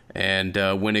 And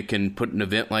when it can put an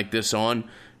event like this on,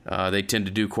 they tend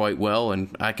to do quite well.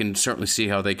 And I can certainly see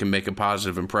how they can make a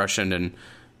positive impression and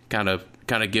kind of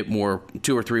get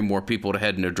two or three more people to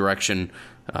head in a direction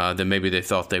than maybe they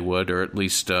thought they would, or at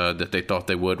least that they thought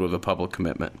they would with a public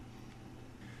commitment.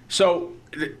 So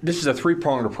this is a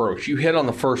three-pronged approach. You hit on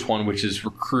the first one, which is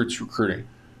recruiting.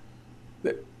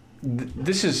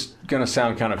 This is going to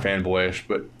sound kind of fanboyish,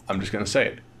 but I'm just going to say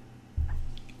it.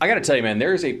 I got to tell you, man,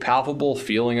 there is a palpable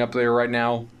feeling up there right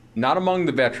now, not among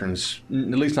the veterans, at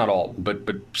least not all, but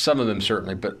some of them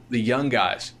certainly, but the young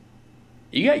guys.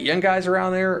 You got young guys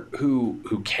around there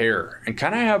who care and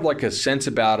kind of have like a sense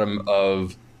about them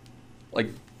of like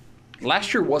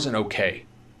last year wasn't okay.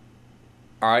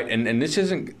 All right, and this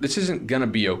isn't going to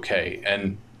be okay.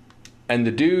 And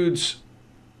the dudes.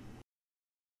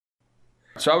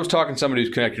 So I was talking to somebody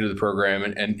who's connected to the program,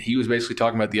 and he was basically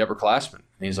talking about the upperclassmen. And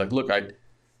he's like, look,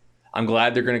 I'm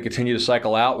glad they're going to continue to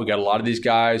cycle out. We got a lot of these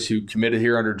guys who committed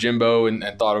here under Jimbo and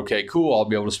thought, okay, cool, I'll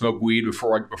be able to smoke weed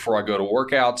before I go to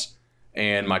workouts,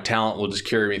 and my talent will just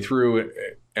carry me through,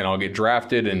 and I'll get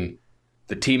drafted, and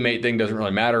the teammate thing doesn't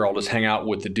really matter. I'll just hang out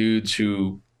with the dudes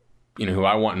who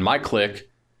I want in my clique,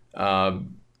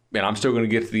 and I'm still going to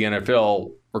get to the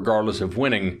NFL regardless of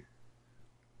winning.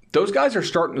 Those guys are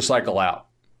starting to cycle out.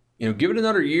 Give it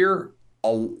another year,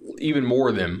 even more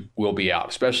of them will be out,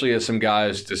 especially as some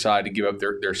guys decide to give up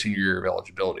their senior year of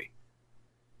eligibility.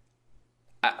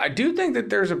 I do think that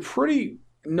there's a pretty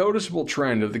noticeable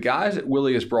trend of the guys that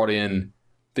Willie has brought in.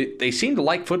 They seem to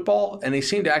like football, and they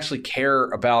seem to actually care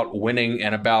about winning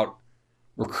and about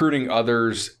recruiting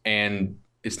others, and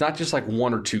it's not just like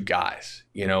one or two guys.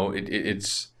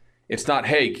 It's not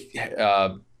hey,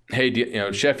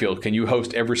 Sheffield, can you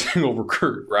host every single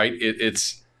recruit, right?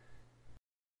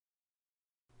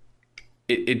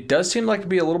 It does seem like to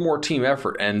be a little more team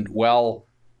effort, and while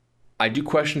I do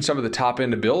question some of the top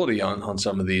end ability on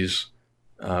some of these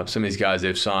guys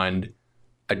they've signed,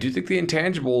 I do think the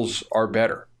intangibles are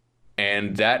better,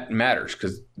 and that matters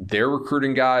because they're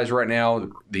recruiting guys right now.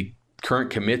 The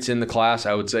current commits in the class,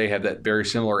 I would say, have that very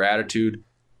similar attitude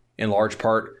in large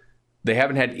part. They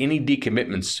haven't had any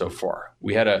decommitments so far.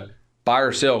 We had a buy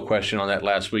or sell question on that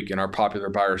last week in our popular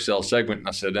buy or sell segment, and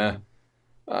I said,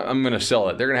 I'm going to sell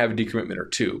it. They're going to have a decommitment or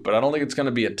two, but I don't think it's going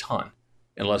to be a ton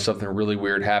unless something really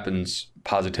weird happens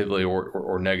positively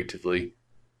or negatively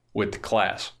with the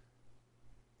class.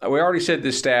 We already said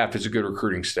this staff is a good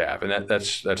recruiting staff, and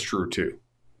that's true too.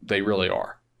 They really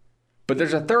are. But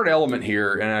there's a third element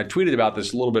here, and I tweeted about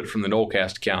this a little bit from the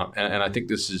Nolecast account, and I think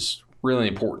this is really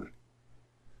important.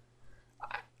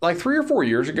 Like 3 or 4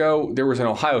 years ago, there was an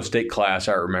Ohio State class,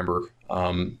 I remember,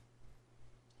 and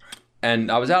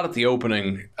I was out at the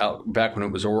opening back when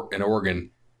it was in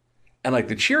Oregon, and like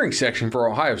the cheering section for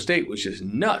Ohio State was just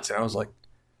nuts. And I was like,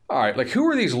 all right, like who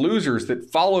are these losers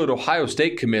that followed Ohio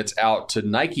State commits out to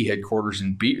Nike headquarters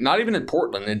not even in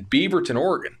Portland, in Beaverton,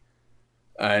 Oregon,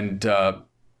 and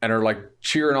are like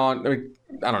cheering on?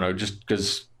 I don't know, just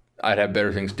because I'd have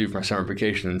better things to do for my summer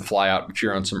vacation than fly out and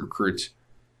cheer on some recruits.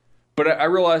 But I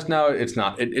realized now it's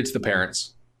not. It's the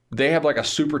parents. They have like a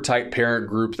super tight parent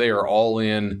group. They are all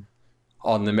in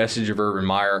on the message of Urban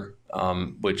Meyer,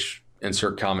 which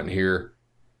insert comment here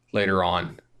later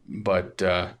on. But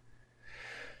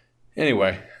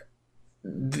anyway,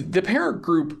 the parent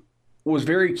group was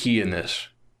very key in this.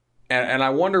 And I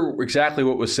wonder exactly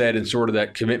what was said in sort of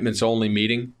that commitments only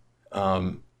meeting.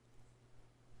 But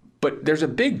there's a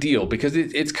big deal because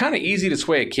it's kind of easy to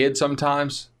sway a kid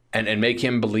sometimes and make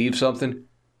him believe something.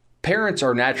 Parents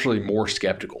are naturally more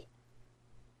skeptical.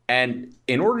 And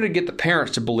in order to get the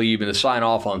parents to believe and to sign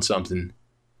off on something,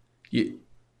 you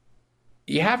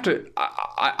have to,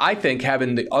 I think,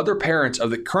 having the other parents of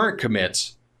the current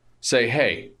commits say,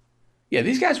 hey, yeah,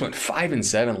 these guys went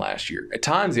 5-7 last year. At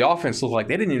times, the offense looked like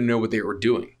they didn't even know what they were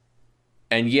doing.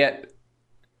 And yet,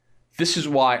 this is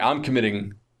why I'm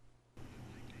committing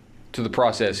to the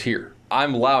process here.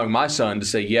 I'm allowing my son to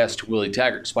say yes to Willie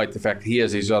Taggart, despite the fact that he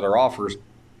has these other offers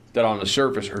that on the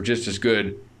surface are just as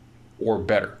good or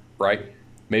better, right?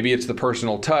 Maybe it's the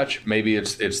personal touch. Maybe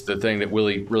it's the thing that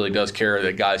Willie really does care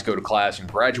that guys go to class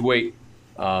and graduate.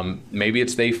 Maybe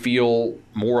it's they feel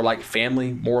more like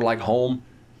family, more like home.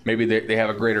 Maybe they have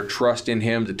a greater trust in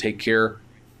him to take care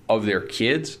of their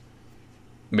kids.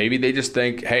 Maybe they just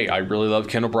think, hey, I really love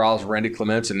Kendall Briles and Randy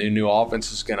Clements, and the new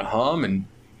offense is going to hum. And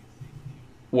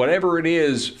whatever it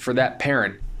is for that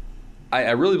parent,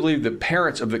 I really believe the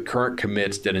parents of the current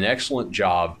commits did an excellent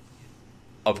job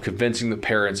of convincing the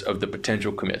parents of the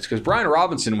potential commits. Because Brian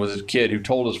Robinson was a kid who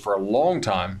told us for a long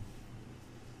time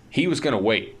he was going to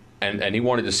wait, and he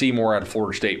wanted to see more out of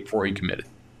Florida State before he committed.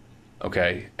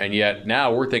 Okay, and yet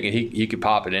now we're thinking he could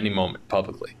pop at any moment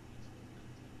publicly.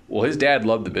 Well, his dad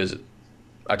loved the visit.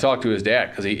 I talked to his dad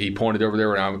because he pointed over there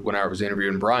when I was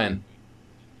interviewing Brian,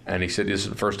 and he said, this is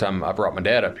the first time I brought my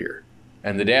dad up here.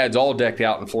 And the dad's all decked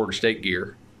out in Florida State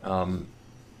gear.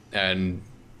 And,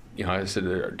 you know, I said,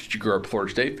 did you grow up a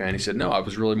Florida State fan? He said, no, I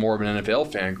was really more of an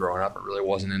NFL fan growing up. I really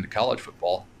wasn't into college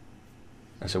football.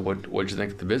 I said, what'd you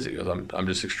think of the visit? He goes, I'm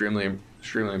just extremely,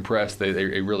 extremely impressed.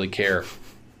 They really care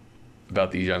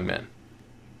about these young men.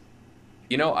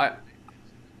 You know,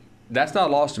 that's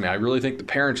not lost to me. I really think the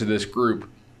parents of this group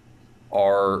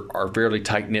are fairly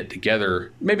tight-knit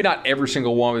together. Maybe not every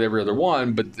single one with every other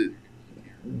one, but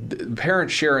the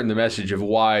parents sharing the message of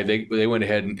why they went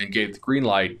ahead and gave the green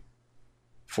light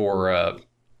for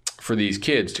these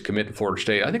kids to commit to Florida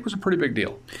State, I think was a pretty big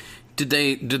deal. Did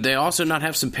they also not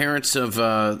have some parents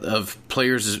of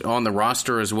players on the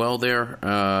roster as well there?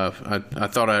 I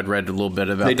thought I had read a little bit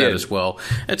about that as well.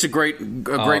 That's a great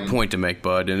point to make,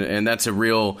 Bud, and that's a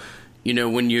real, you know,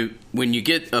 when you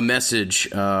get a message,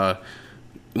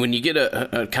 when you get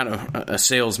a kind of a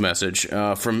sales message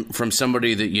from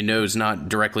somebody that you know is not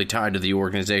directly tied to the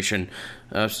organization,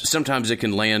 sometimes it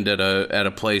can land at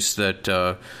a place that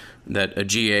a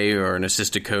GA or an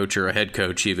assistant coach or a head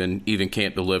coach even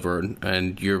can't deliver.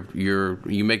 And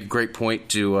you make a great point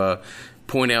to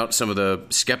point out some of the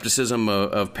skepticism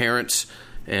of parents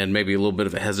and maybe a little bit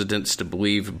of a hesitance to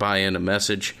buy in a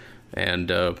message. And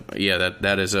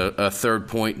that is a third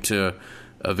point to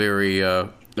a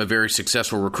very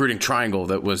successful recruiting triangle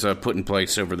that was put in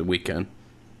place over the weekend.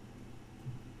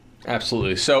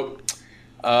 Absolutely. So,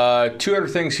 two other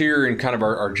things here in kind of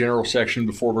our general section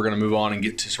before we're going to move on and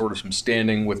get to sort of some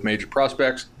standing with major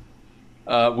prospects.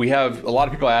 We have a lot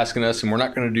of people asking us, and we're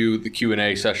not going to do the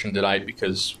Q&A session tonight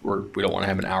because we don't want to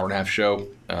have an hour and a half show.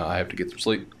 I have to get some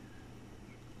sleep.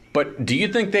 But do you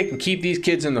think they can keep these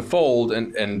kids in the fold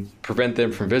and prevent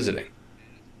them from visiting?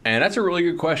 And that's a really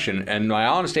good question. And my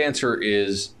honest answer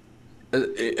is,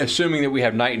 assuming that we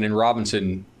have Knighton and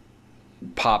Robinson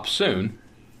pop soon,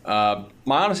 my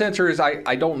honest answer is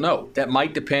I don't know. That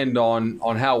might depend on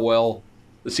how well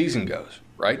the season goes,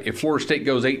 right? If Florida State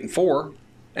goes 8-4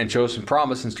 and shows some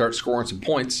promise and starts scoring some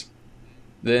points,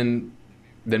 then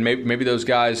maybe those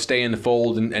guys stay in the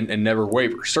fold and never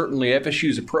waver. Certainly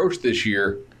FSU's approach this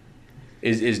year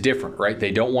is different, right?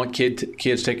 They don't want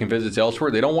kids taking visits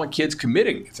elsewhere. They don't want kids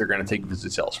committing if they're going to take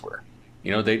visits elsewhere.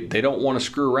 They don't want to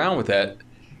screw around with that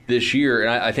this year,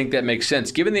 and I think that makes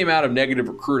sense given the amount of negative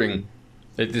recruiting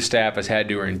that this staff has had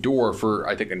to endure for,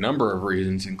 I think, a number of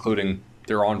reasons, including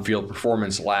their on-field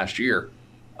performance last year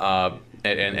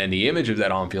and the image of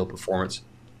that on-field performance.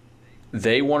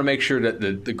 They want to make sure that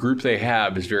the group they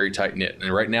have is very tight-knit,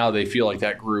 and right now they feel like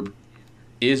that group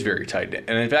is very tight-knit.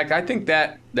 And in fact, I think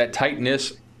that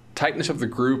tightness of the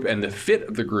group and the fit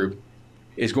of the group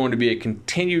is going to be a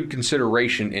continued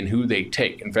consideration in who they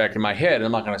take. In fact, in my head, and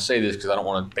I'm not going to say this because I don't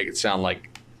want to make it sound like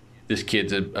this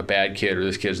kid's a bad kid or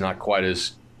this kid's not quite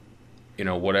as,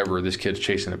 whatever, this kid's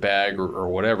chasing a bag or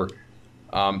whatever.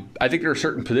 I think there are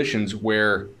certain positions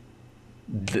where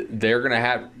they're gonna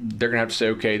have to say,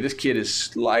 okay, this kid is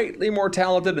slightly more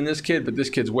talented than this kid, but this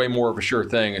kid's way more of a sure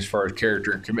thing as far as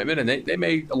character and commitment, and they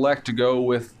may elect to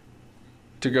go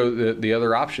the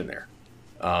other option there.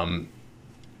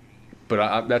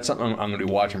 But that's something I'm going to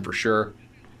be watching for sure.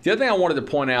 The other thing I wanted to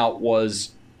point out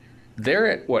was they're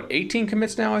at 18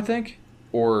 commits now, I think,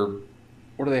 or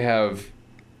what do they have?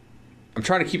 I'm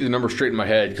trying to keep the numbers straight in my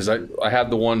head because I have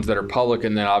the ones that are public,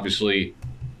 and then obviously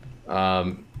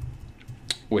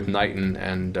with Knighton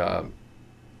and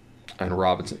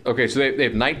Robinson. Okay, so they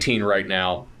have 19 right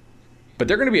now, but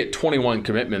they're going to be at 21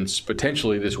 commitments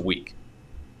potentially this week.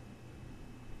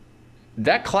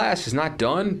 That class is not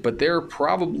done, but they're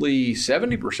probably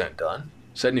 70% done,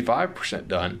 75%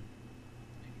 done.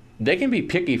 They can be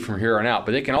picky from here on out,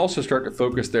 but they can also start to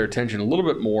focus their attention a little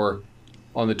bit more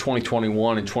on the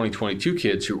 2021 and 2022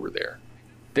 kids who were there.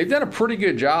 They've done a pretty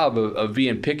good job of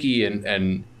being picky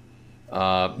and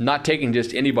not taking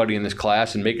just anybody in this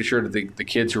class and making sure that the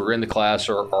kids who are in the class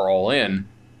are all in,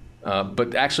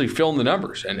 but actually filling the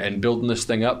numbers and building this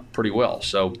thing up pretty well.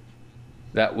 So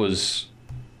that was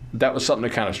something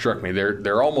that kind of struck me.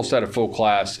 They're almost at a full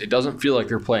class. It doesn't feel like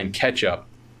they're playing catch up,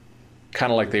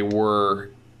 kind of like they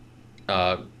were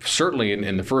certainly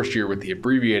in the first year with the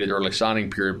abbreviated early signing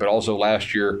period, but also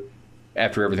last year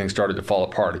after everything started to fall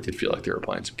apart, it did feel like they were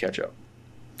playing some catch up.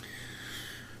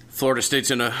 Florida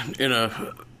State's in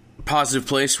a positive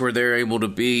place where they're able to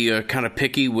be kind of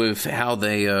picky with how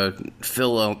they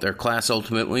fill out their class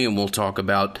ultimately, and we'll talk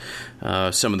about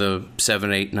some of the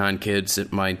 7, 8, 9 kids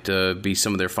that might be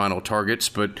some of their final targets.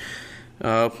 But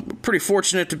pretty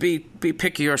fortunate to be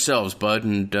picky ourselves, Bud,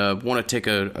 and want to take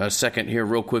a second here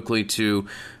real quickly to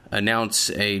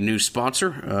announce a new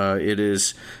sponsor. It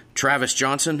is Travis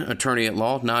Johnson, attorney at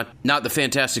law, not the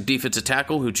fantastic defensive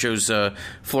tackle who chose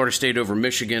Florida State over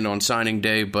Michigan on signing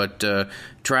day, but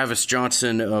Travis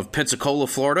Johnson of Pensacola,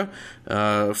 Florida,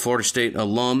 Florida State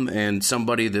alum, and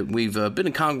somebody that we've been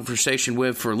in conversation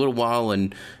with for a little while,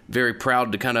 and very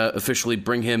proud to kind of officially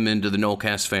bring him into the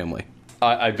Nolecast family.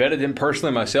 I vetted him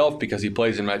personally myself because he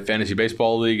plays in my fantasy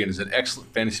baseball league and is an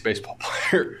excellent fantasy baseball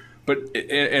player. But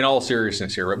in all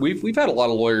seriousness here, right, we've had a lot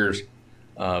of lawyers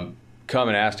come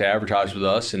and ask to advertise with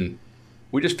us, and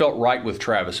we just felt right with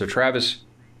Travis. So Travis,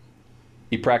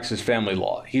 he practices family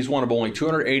law. He's one of only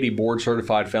 280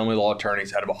 board-certified family law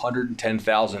attorneys out of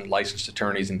 110,000 licensed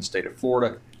attorneys in the state of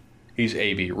Florida. He's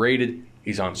AV rated.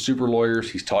 He's on Super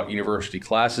Lawyers. He's taught university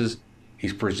classes.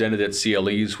 He's presented at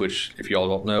CLEs, which, if you all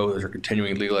don't know, those are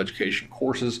continuing legal education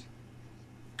courses.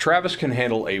 Travis can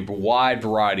handle a wide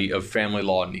variety of family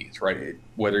law needs, right?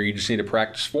 Whether you just need a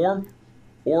practice form,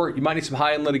 or you might need some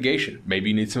high-end litigation.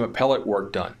 Maybe you need some appellate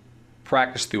work done.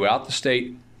 Practice throughout the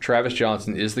state. Travis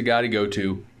Johnson is the guy to go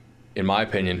to, in my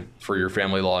opinion, for your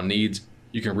family law needs.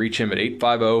 You can reach him at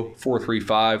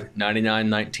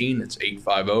 850-435-9919. That's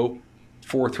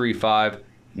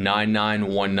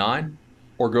 850-435-9919.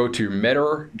 Or go to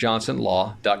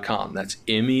medorjohnsonlaw.com. That's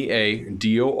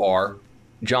MEADOR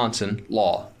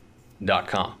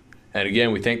johnsonlaw.com. And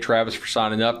again, we thank Travis for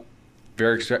signing up.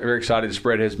 Very excited to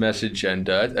spread his message, and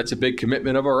that's a big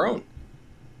commitment of our own.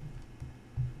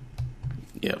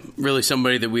 Yeah, really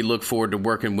somebody that we look forward to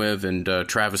working with. And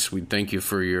Travis, we thank you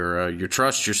for your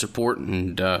trust, your support,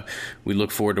 and we look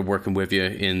forward to working with you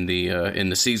in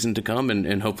the season to come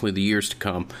and hopefully the years to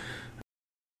come.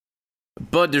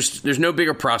 But there's no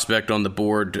bigger prospect on the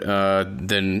board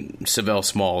than Savell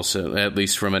Smalls, at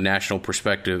least from a national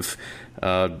perspective.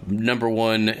 Number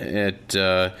one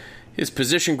at his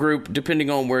position group, depending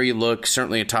on where you look,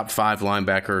 certainly a top 5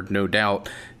 linebacker, no doubt.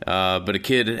 But a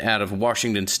kid out of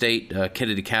Washington State,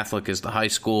 Kennedy Catholic is the high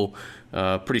school.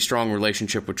 Pretty strong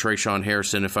relationship with Trayshawn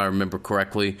Harrison, if I remember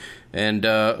correctly. And,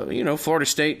 Florida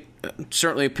State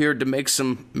certainly appeared to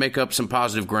make up some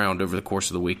positive ground over the course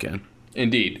of the weekend.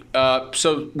 Indeed.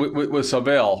 So with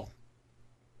Savell,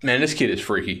 man, this kid is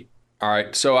freaky. All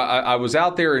right. So I was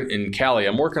out there in Cali.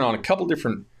 I'm working on a couple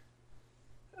different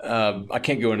I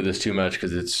can't go into this too much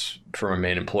because it's for my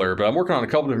main employer, but I'm working on a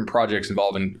couple different projects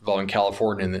involving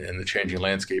California and the changing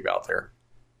landscape out there.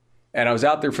 And I was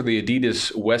out there for the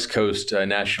Adidas West Coast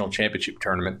National Championship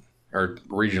Tournament, or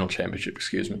Regional Championship,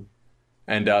 excuse me.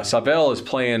 And Savell is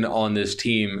playing on this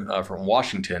team from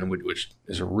Washington, which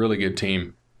is a really good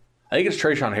team. I think it's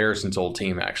Trayshawn Harrison's old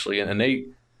team, actually. And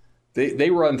they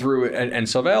run through it. And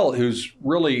Savell, who's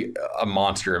really a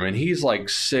monster, I mean, he's like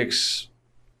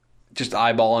just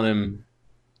eyeballing him,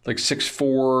 like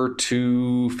 6'4",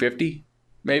 250,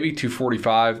 maybe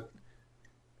 245.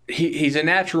 He's a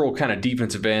natural kind of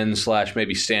defensive end /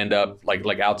 maybe stand up,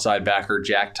 like outside backer,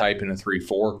 jack type in a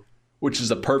 3-4, which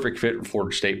is a perfect fit for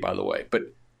Florida State, by the way.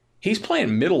 But he's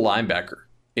playing middle linebacker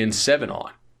in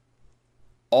 7-on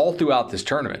all throughout this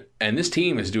tournament. And this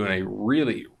team is doing a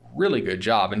really, really good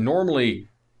job. And normally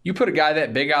you put a guy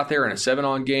that big out there in a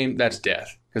 7-on game, that's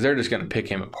death, because they're just going to pick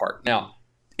him apart. Now,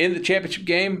 in the championship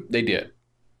game, they did.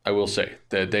 I will say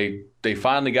that they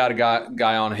finally got a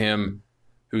guy on him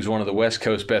who's one of the West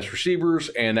Coast best receivers,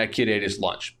 and that kid ate his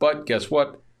lunch. But guess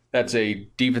what? That's a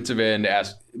defensive end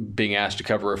being asked to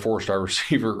cover a 4-star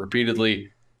receiver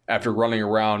repeatedly after running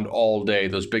around all day.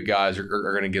 Those big guys are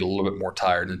going to get a little bit more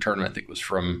tired. And the tournament, I think, was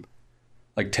from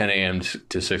like 10 a.m.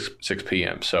 to 6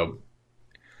 p.m. So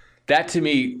that, to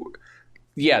me,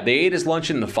 yeah, they ate his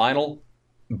lunch in the final,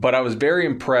 but I was very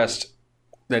impressed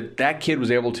that kid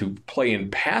was able to play in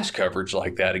pass coverage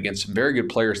like that against some very good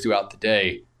players throughout the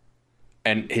day,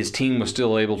 and his team was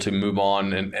still able to move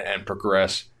on and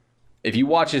progress. If you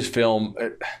watch his film,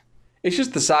 it's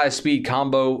just the size-speed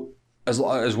combo as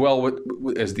well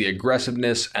as the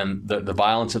aggressiveness and the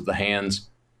violence of the hands.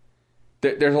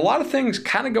 There's a lot of things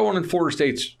kind of going in Florida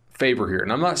State's favor here, and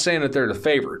I'm not saying that they're the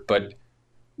favorite, but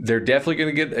they're definitely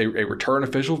going to get a return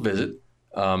official visit.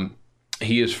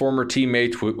 He is former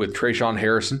teammates with Trayshawn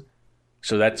Harrison,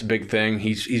 so that's a big thing.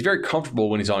 He's very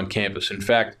comfortable when he's on campus. In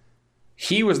fact,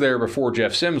 he was there before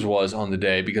Jeff Sims was on the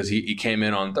day because he came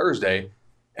in on Thursday,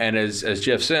 and as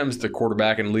Jeff Sims, the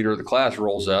quarterback and leader of the class,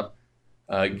 rolls up,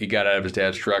 he got out of his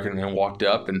dad's truck and walked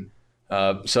up, and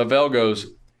Savell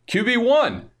goes,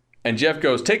 "QB1," and Jeff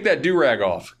goes, "Take that do-rag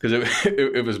off," because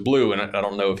it was blue, and I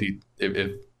don't know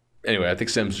if anyway, I think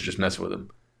Sims was just messing with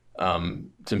him.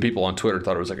 Some people on Twitter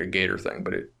thought it was like a Gator thing,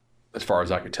 but as far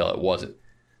as I could tell, it wasn't.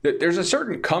 There's a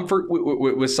certain comfort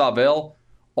with Savell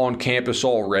on campus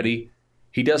already.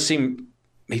 He just seems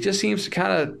to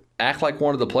kind of act like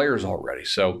one of the players already.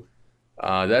 So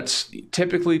that's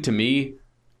typically, to me,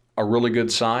 a really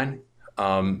good sign.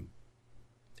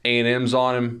 A&M's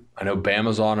on him. I know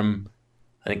Bama's on him.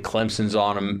 I think Clemson's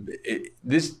on him.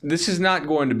 This is not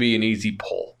going to be an easy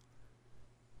pull,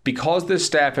 because this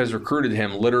staff has recruited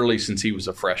him literally since he was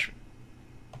a freshman,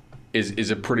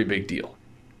 is a pretty big deal,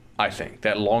 I think.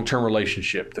 That long-term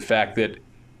relationship, the fact that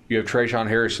you have Trayshawn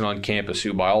Harrison on campus,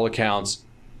 who by all accounts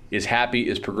is happy,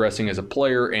 is progressing as a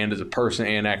player and as a person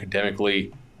and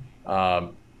academically.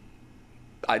 That's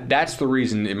the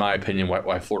reason, in my opinion,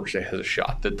 why Florida State has a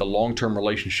shot, that the long-term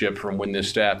relationship from when this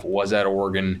staff was at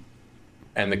Oregon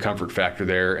and the comfort factor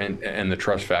there and the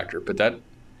trust factor. But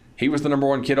he was the number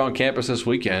one kid on campus this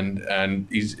weekend, and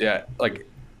he's like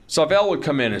Savell would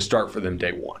come in and start for them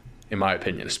day one, in my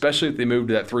opinion, especially if they moved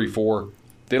to that 3-4.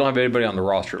 They don't have anybody on the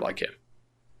roster like him.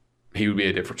 He would be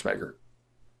a difference maker.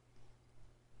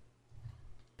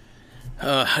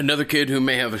 Another kid who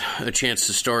may have a chance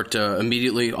to start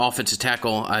immediately, offensive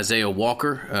tackle Isaiah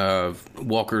Walker.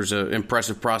 Walker's an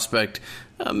impressive prospect,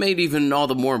 made even all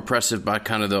the more impressive by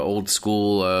kind of the old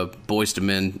school boys to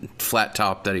men flat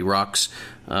top that he rocks.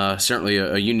 Certainly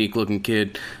a unique looking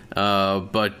kid,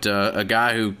 but a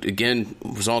guy who, again,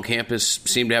 was on campus,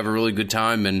 seemed to have a really good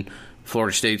time, and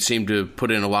Florida State seemed to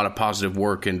put in a lot of positive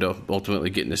work into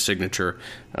ultimately getting his signature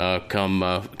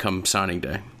come signing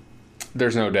day.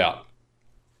 There's no doubt.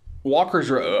 Walker's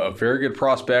a very good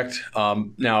prospect.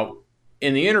 Now,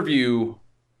 in the interview,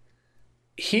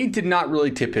 he did not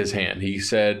really tip his hand. He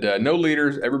said, no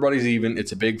leaders, everybody's even.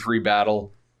 It's a big three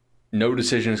battle. No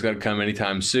decision is going to come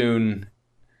anytime soon.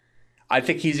 I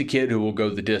think he's a kid who will go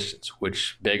the distance,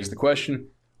 which begs the question,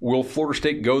 will Florida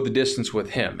State go the distance with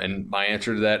him? And my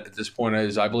answer to that at this point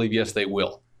is I believe, yes, they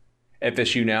will.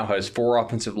 FSU now has 4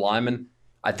 offensive linemen.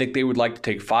 I think they would like to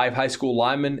take 5 high school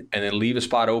linemen and then leave a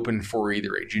spot open for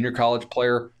either a junior college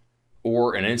player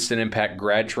or an instant impact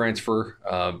grad transfer.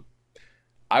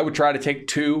 I would try to take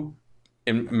 2,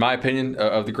 in my opinion,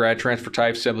 of the grad transfer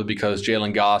type simply because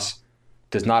Jalen Goss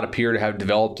does not appear to have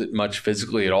developed it much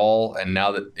physically at all. And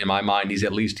now that, in my mind, he's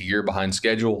at least a year behind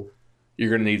schedule, you're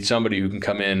going to need somebody who can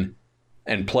come in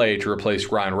and play to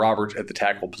replace Ryan Roberts at the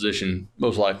tackle position,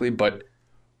 most likely. But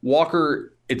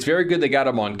Walker, it's very good they got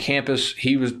him on campus.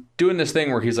 He was doing this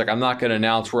thing where he's like, I'm not going to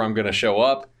announce where I'm going to show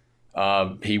up.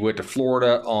 He went to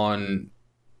Florida on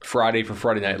Friday for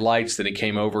Friday Night Lights. Then he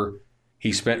came over.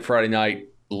 He spent Friday night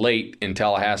late in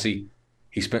Tallahassee.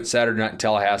 He spent Saturday night in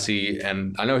Tallahassee,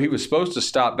 and I know he was supposed to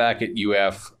stop back at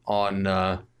UF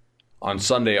on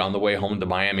Sunday on the way home to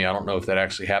Miami. I don't know if that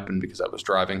actually happened because I was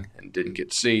driving and didn't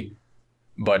get to see.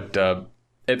 But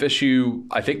FSU,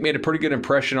 I think, made a pretty good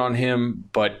impression on him,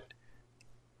 but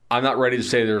I'm not ready to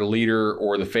say they're the leader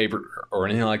or the favorite or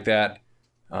anything like that.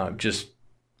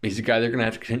 He's a guy they're going to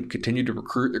have to continue to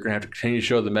recruit. They're going to have to continue to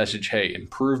show the message, hey,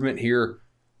 improvement here,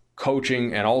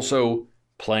 coaching, and also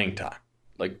playing time.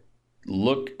 Like,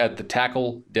 look at the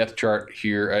tackle depth chart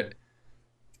here.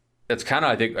 That's kind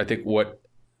of, I think what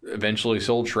eventually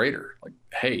sold Schrader. Like,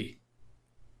 hey,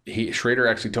 Schrader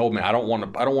actually told me I don't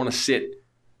want to sit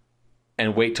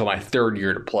and wait till my 3rd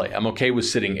year to play. I'm okay with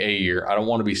sitting a year. I don't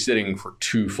want to be sitting for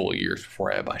 2 full years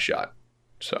before I have my shot.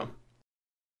 So,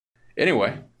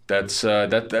 anyway, that's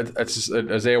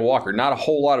Isaiah Walker. Not a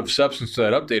whole lot of substance to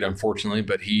that update, unfortunately,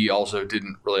 but he also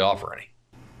didn't really offer any.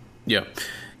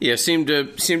 Yeah, seemed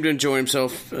to enjoy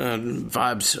himself.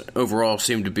 Vibes overall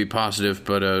seemed to be positive,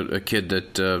 but a kid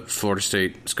that Florida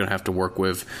State is going to have to work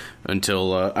with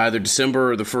until either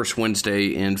December or the first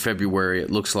Wednesday in February, it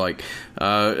looks like.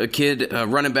 A kid,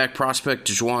 running back prospect,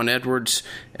 Juwan Edwards,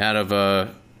 out of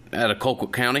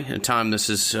Colquitt County. At the time, this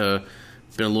has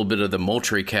been a little bit of the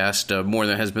Moultrie cast, more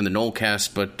than it has been the Knoll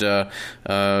cast, but a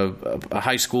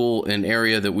high school, an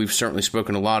area that we've certainly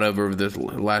spoken a lot of over the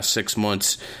last 6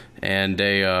 months. And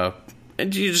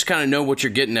you just kind of know what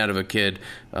you're getting out of a kid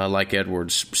like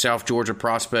Edwards. South Georgia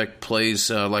prospect,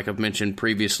 plays, like I've mentioned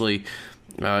previously,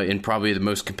 in probably the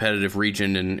most competitive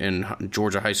region in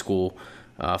Georgia high school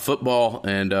football,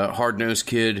 and a hard-nosed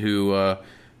kid who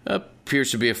appears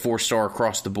to be a 4-star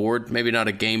across the board. Maybe not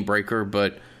a game breaker,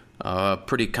 but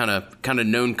pretty kind of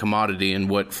known commodity in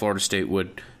what Florida State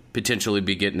would potentially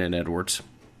be getting in Edwards.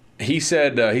 He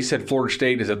said Florida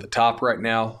State is at the top right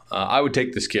now. I would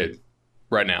take this kid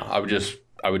right now.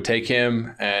 I would take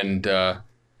him and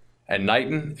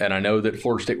Knighton, and I know that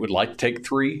Florida State would like to take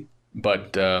 3,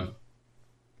 but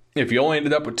if you only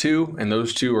ended up with 2, and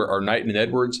those 2 are Knighton and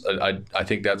Edwards, I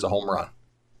think that's a home run.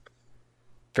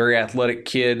 Very athletic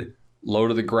kid, low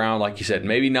to the ground, like you said.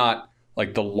 Maybe not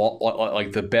like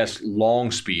the best long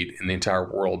speed in the entire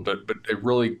world, but a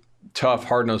really tough,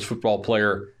 hard-nosed football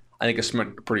player. I think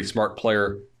a pretty smart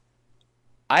player.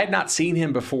 I had not seen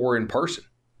him before in person,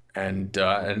 and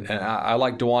I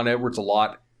like Juwan Edwards a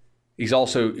lot. He's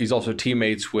also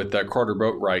teammates with Carter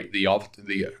Boatwright,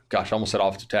 I almost said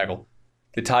offensive tackle,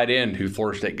 the tight end who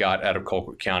Florida State got out of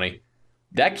Colquitt County.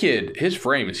 That kid, his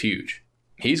frame is huge.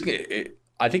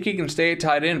 I think he can stay at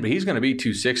tight end, but he's going to be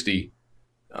 260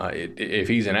 if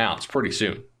he's an ounce pretty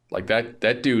soon. Like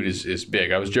that dude is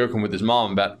big. I was joking with his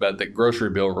mom about the grocery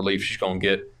bill relief she's going to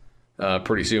get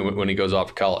pretty soon when he goes off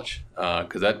to college,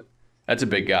 because that's a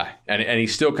big guy, and he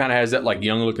still kind of has that like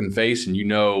young looking face, and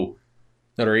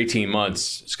another 18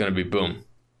 months it's going to be boom.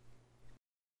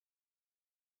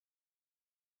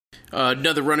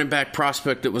 Another running back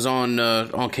prospect that was on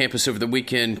campus over the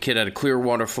weekend, kid out of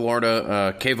Clearwater,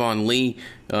 Florida, Kayvon Lee,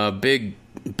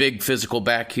 big physical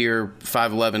back here,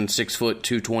 5'11", 6 foot,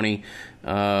 220,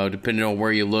 depending on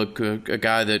where you look, a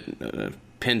guy that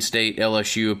Penn State,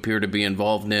 LSU appear to be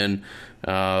involved in,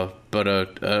 but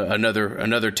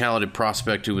another talented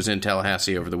prospect who was in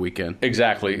Tallahassee over the weekend.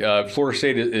 Exactly. Florida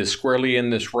State is squarely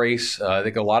in this race. I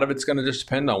think a lot of it's going to just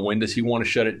depend on when does he want to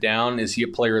shut it down. Is he a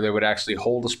player they would actually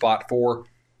hold a spot for,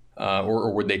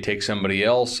 or would they take somebody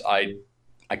else? I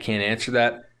can't answer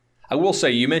that. I will say,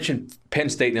 you mentioned Penn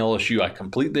State and LSU. I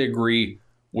completely agree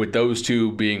with those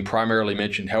 2 being primarily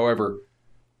mentioned. However,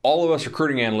 all of us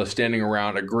recruiting analysts standing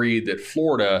around agree that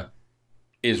Florida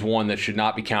is one that should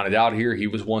not be counted out here. He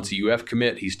was once a UF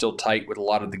commit. He's still tight with a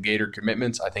lot of the Gator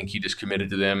commitments. I think he just committed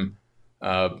to them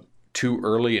too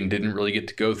early and didn't really get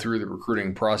to go through the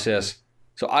recruiting process.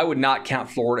 So I would not count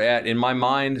Florida at, in my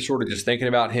mind, sort of just thinking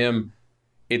about him,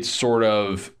 it's sort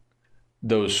of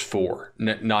those four,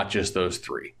 not just those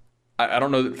three. I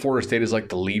don't know that Florida State is like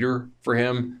the leader for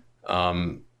him.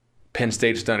 Penn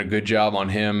State's done a good job on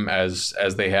him as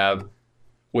they have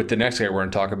with the next guy we're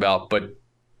going to talk about. But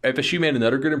FSU made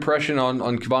another good impression on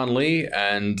Kevon Lee,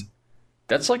 and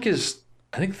that's like his,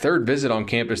 I think, third visit on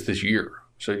campus this year.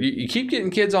 So you keep getting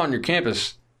kids on your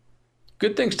campus,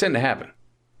 good things tend to happen.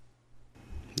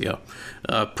 Yeah.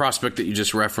 Prospect that you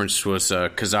just referenced was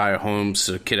Keziah Holmes,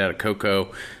 a kid out of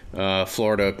Cocoa,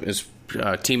 Florida. His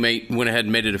teammate went ahead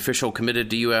and made it official,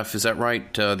 committed to UF. Is that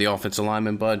right? The offensive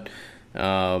lineman, Bud.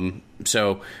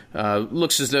 So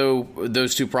looks as though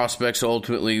those two prospects will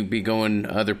ultimately be going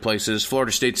other places.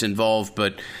 Florida State's involved,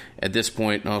 but at this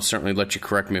point, I'll certainly let you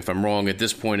correct me if I'm wrong. At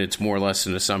this point, it's more or less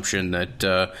an assumption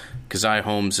that Keziah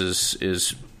Holmes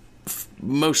is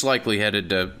most likely headed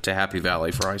to Happy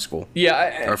Valley for high school.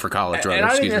 Yeah, or for college, rather. And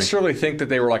I didn't necessarily think that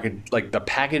they were like the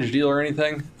package deal or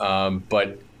anything,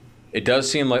 but it does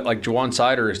seem like Juwan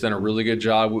Sider has done a really good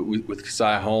job with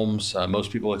Keziah Holmes.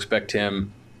 Most people expect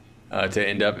him to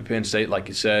end up at Penn State, like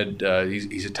you said.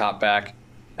 He's a top back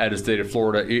at the state of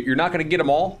Florida. You're not going to get them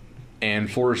all,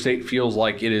 and Florida State feels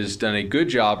like it has done a good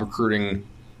job recruiting,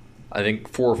 I think,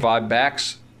 4 or 5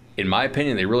 backs. In my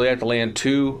opinion, they really have to land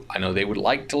 2. I know they would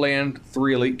like to land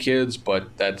 3 elite kids,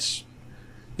 but that's,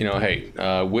 hey,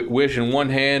 wish in one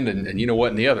hand and you know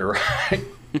what in the other, right?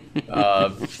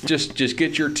 Just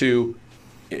get your 2.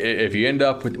 If you end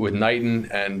up with Knighton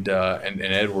and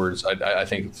Edwards, I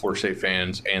think Florida State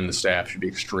fans and the staff should be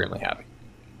extremely happy.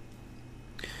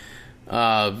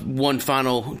 One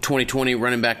final 2020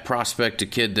 running back prospect, a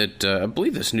kid that I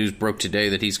believe this news broke today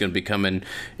that he's going to be coming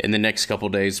in the next couple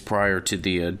days prior to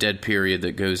the dead period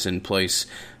that goes in place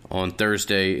on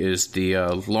Thursday, is the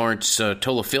Lawrence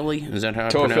Tolafili. Is that how I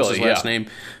pronounce his last name?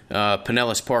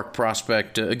 Pinellas Park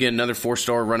prospect. Again, another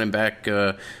 4-star running back.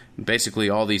 Basically,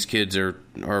 all these kids are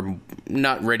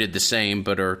not rated the same,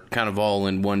 but are kind of all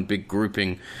in one big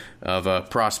grouping of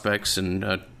prospects. And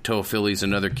Toafili's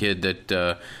another kid that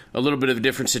a little bit of a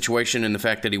different situation in the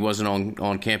fact that he wasn't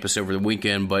on campus over the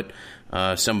weekend, but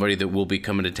somebody that will be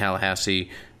coming to Tallahassee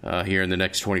here in the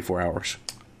next 24 hours.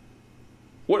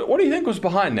 What do you think was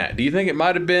behind that? Do you think it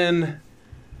might have been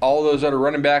all those other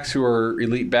running backs who are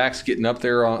elite backs getting up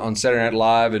there on Saturday Night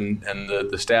Live and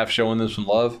the staff showing them some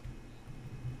love?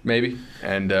 Maybe,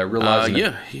 and realizing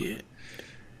yeah.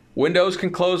 windows can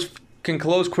close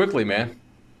quickly, man.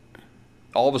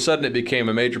 All of a sudden, it became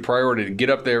a major priority to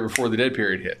get up there before the dead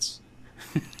period hits.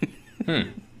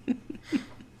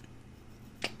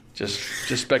 Just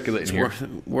speculating here.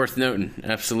 Worth noting,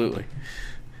 absolutely.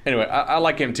 Anyway, I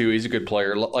like him too. He's a good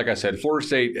player. Like I said, Florida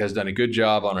State has done a good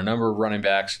job on a number of running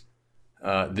backs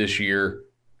this year.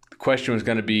 The question was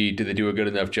going to be, do they do a good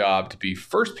enough job to be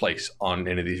first place on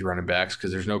any of these running backs?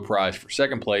 Because there's no prize for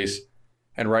second place.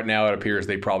 And right now it appears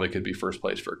they probably could be first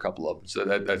place for a couple of them. So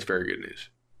that's very good news.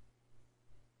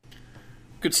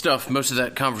 Good stuff. Most of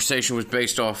that conversation was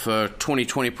based off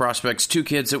 2020 prospects. 2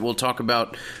 kids that we'll talk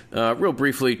about real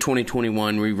briefly.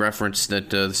 2021, we referenced that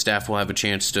the staff will have a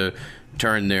chance to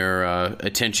turn their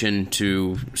attention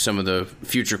to some of the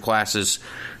future classes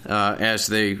as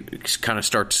they kind of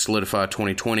start to solidify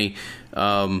 2020.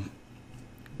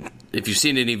 If you've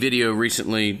seen any video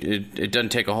recently, it doesn't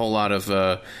take a whole lot of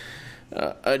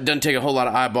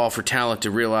eyeball for talent to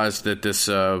realize that this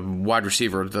wide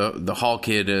receiver, the Hall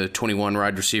kid, 21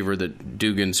 wide receiver that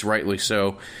Dugan's rightly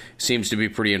so seems to be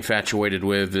pretty infatuated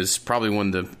with, is probably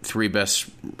one of the 3 best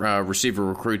receiver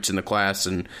recruits in the class,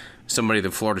 and somebody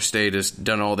that Florida State has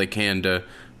done all they can to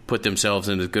put themselves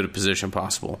in as good a position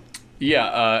possible.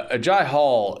 Yeah, Ajay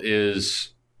Hall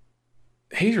he's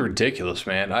ridiculous,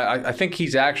 man. I think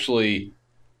he's the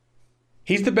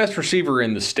best receiver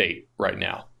in the state right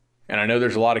now. And I know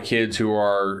there's a lot of kids who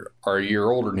are a year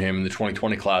older than him in the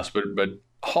 2020 class, but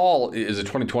Hall is a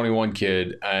 2021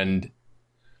 kid, and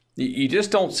you just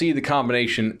don't see the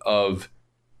combination of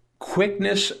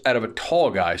quickness out of a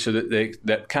tall guy, so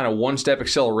that kind of one-step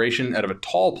acceleration out of a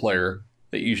tall player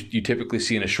that you typically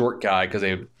see in a short guy because they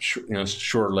have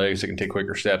shorter legs that can take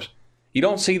quicker steps. You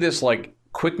don't see this like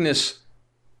quickness,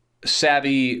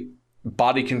 savvy,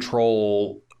 body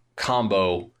control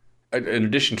combo in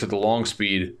addition to the long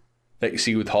speed that you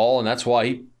see with Hall, and that's why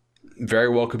he very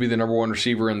well could be the number 1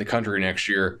 receiver in the country next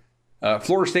year.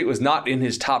 Florida State was not in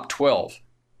his top 12,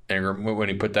 Ingram, when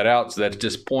he put that out, so that's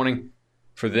disappointing.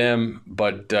 for them,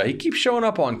 but he keeps showing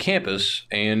up on campus,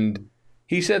 and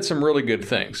he said some really good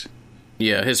things.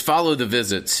 Yeah, his follow the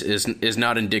visits is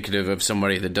not indicative of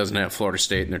somebody that doesn't have Florida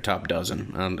State in their top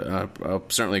dozen, and I'll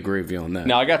certainly agree with you on that.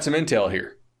 Now, I got some intel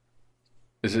here.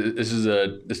 I think this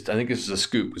is a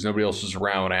scoop because nobody else was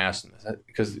around when I asked him.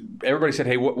 Because everybody said,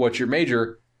 "Hey, what's your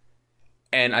major?"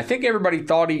 And I think everybody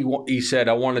thought he said,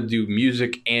 "I want to do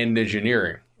music and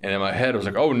engineering." And in my head, I was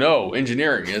like, "Oh no,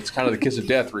 engineering! It's kind of the kiss of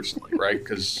death recently, right?"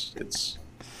 Because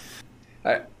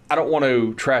I don't want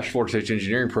to trash Florida State's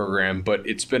engineering program, but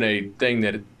it's been a thing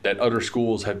that other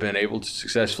schools have been able to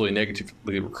successfully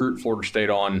negatively recruit Florida State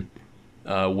on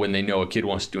when they know a kid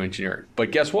wants to do engineering.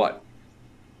 But guess what?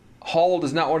 Hall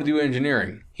does not want to do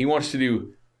engineering. He wants to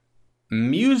do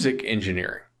music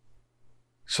engineering.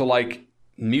 So like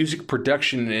music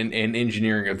production and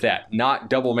engineering of that, not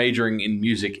double majoring in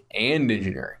music and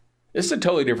engineering. This is a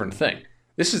totally different thing.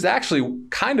 This is actually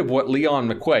kind of what Leon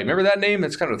McQuay, remember that name?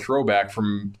 It's kind of a throwback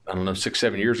from,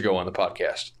 6-7 years ago on the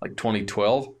podcast, like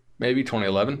 2012, maybe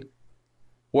 2011.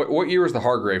 What year was the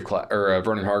Hargrave class, or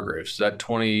Vernon Hargraves? Is that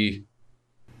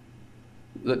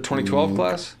 2012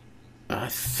 class? I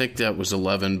think that was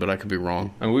 11, but I could be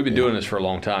wrong. I mean, we've been doing this for a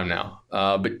long time now.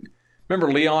 But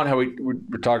remember Leon, how we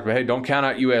talked about, hey, don't count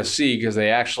out USC because they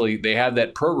have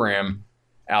that program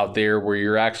out there where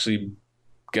you're actually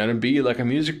going to be like a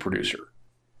music producer.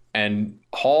 And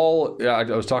Hall, I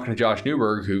was talking to Josh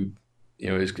Newberg, who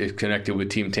is connected with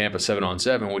Team Tampa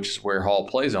 7-on-7, which is where Hall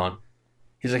plays on.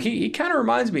 He's like, he kind of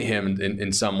reminds me of him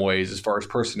in some ways as far as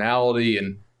personality,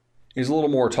 and he's a little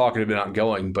more talkative and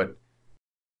outgoing. But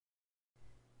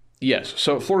yes,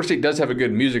 so Florida State does have a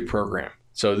good music program.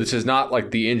 So this is not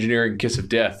like the engineering kiss of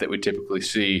death that we typically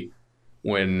see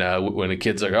when a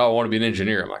kid's like, oh, I want to be an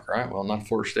engineer. I'm like, all right, well, not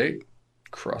Florida State.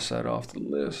 Cross that off the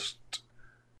list.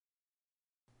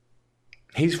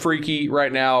 He's freaky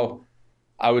right now.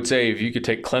 I would say if you could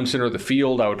take Clemson or the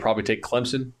field, I would probably take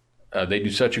Clemson. They do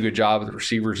such a good job with the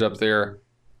receivers up there.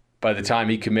 By the time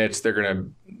he commits, a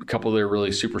couple of their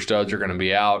really super studs are going to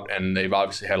be out, and they've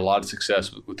obviously had a lot of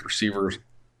success with receivers,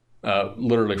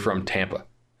 literally from Tampa.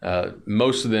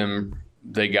 Most of them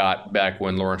they got back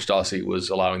when Lawrence Dossie was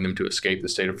allowing them to escape the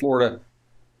state of Florida.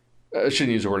 I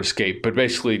shouldn't use the word escape, but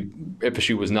basically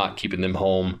FSU was not keeping them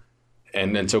home.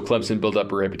 And so Clemson built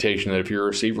up a reputation that if you're a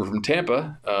receiver from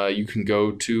Tampa, you can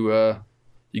go to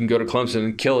Clemson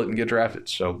and kill it and get drafted.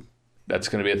 So that's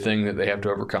going to be a thing that they have to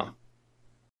overcome.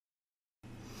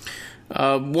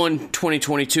 One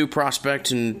 2022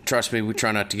 prospect, and trust me, we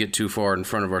try not to get too far in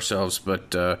front of ourselves,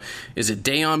 but is it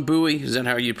Dayon Bowie? Is that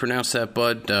how you pronounce that,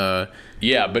 bud?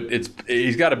 Yeah, but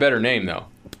he's got a better name, though.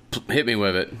 Hit me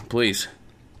with it, please.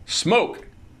 Smoke.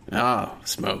 Ah,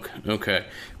 Smoke. Okay.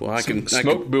 Well,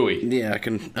 Smoke Bowie. Yeah, I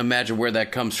can imagine where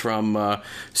that comes from.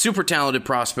 Super talented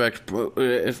prospect.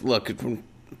 Look,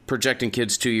 projecting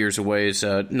kids 2 years away is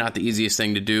not the easiest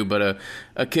thing to do, but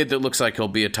a kid that looks like he'll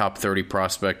be a top 30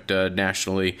 prospect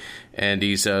nationally. And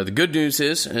he's the good news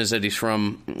is that he's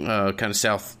from kind of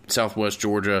southwest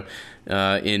Georgia,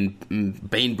 in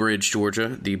Bainbridge,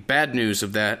 Georgia. The bad news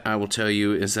of that, I will tell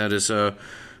you, is that is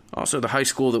also the high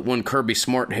school that one Kirby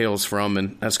Smart hails from,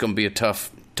 and that's going to be a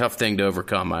tough thing to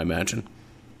overcome, I imagine.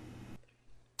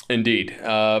 Indeed.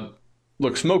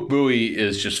 Look, Smoke Bowie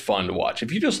is just fun to watch.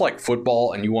 If you just like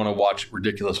football and you want to watch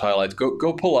ridiculous highlights,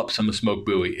 go pull up some of Smoke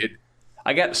Bowie.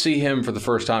 I got to see him for the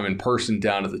first time in person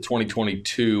down at the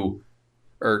 2022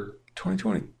 or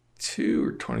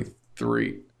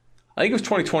 23. I think it was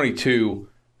 2022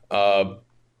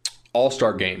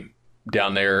 All-Star game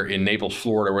down there in Naples,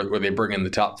 Florida, where they bring in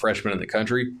the top freshmen in the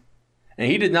country.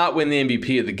 And he did not win the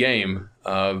MVP of the game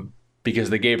because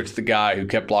they gave it to the guy who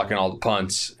kept blocking all the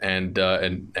punts and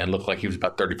looked like he was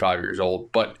about 35 years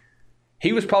old. But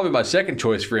he was probably my second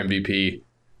choice for MVP,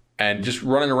 and just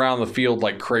running around the field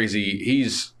like crazy.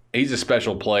 He's a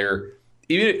special player.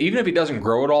 Even if he doesn't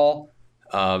grow at all,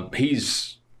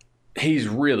 he's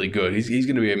really good. He's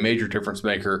going to be a major difference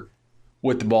maker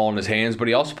with the ball in his hands, but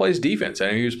he also plays defense. I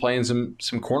know he was playing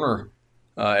some corner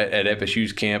at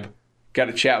FSU's camp. Got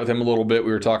to chat with him a little bit.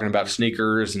 We were talking about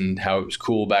sneakers and how it was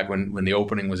cool back when the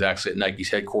opening was actually at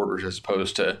Nike's headquarters as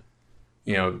opposed to,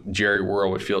 Jerry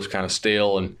World, which feels kind of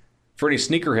stale. And for any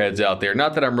sneakerheads out there,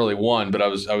 not that I'm really one, but I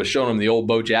was showing him the old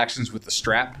Bo Jacksons with the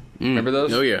strap. Remember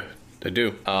those? Oh yeah, I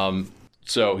do.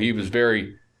 So he was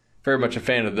very, very much a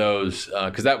fan of those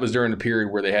because that was during the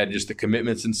period where they had just the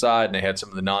commitments inside and they had some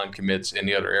of the non-commits in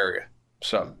the other area.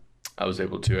 So I was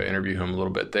able to interview him a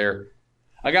little bit there.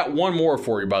 I got one more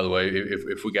for you, by the way,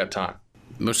 if we got time.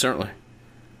 Most certainly.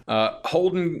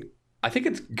 Holden, I think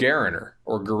it's Gariner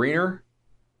or Gariner.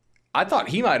 I thought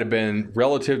he might have been,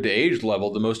 relative to age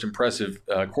level, the most impressive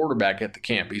quarterback at the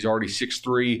camp. He's already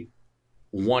 6'3",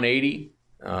 180.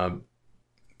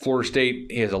 Florida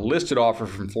State, he has a listed offer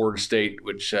from Florida State,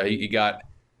 which he got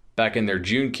back in their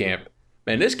June camp.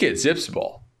 Man, this kid zips the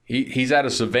ball. He's out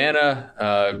of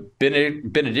Savannah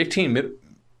Benedictine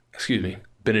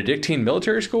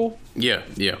Military School. Yeah.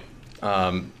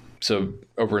 So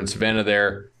over in Savannah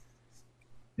there.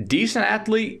 Decent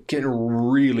athlete, can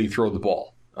really throw the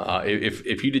ball.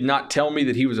 If you did not tell me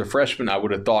that he was a freshman, I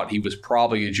would have thought he was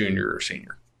probably a junior or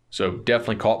senior. So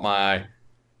definitely caught my eye.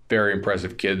 Very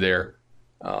impressive kid there.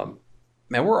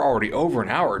 Man, we're already over an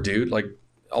hour, dude. Like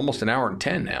almost an hour and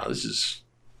 10 now.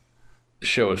 The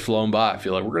show has flown by. I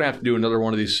feel like we're gonna have to do another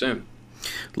one of these soon.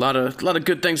 A lot of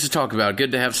good things to talk about.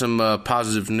 Good to have some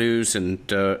positive news, and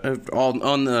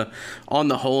on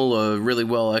the whole, a really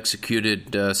well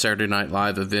executed Saturday Night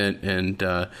Live event, and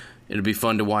it'll be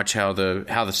fun to watch how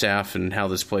the staff and how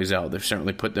this plays out. They've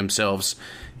certainly put themselves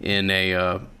in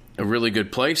a really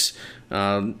good place.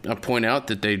 I'll point out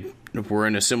that they were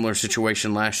in a similar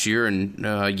situation last year,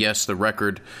 and yes, the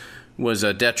record was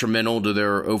detrimental to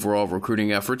their overall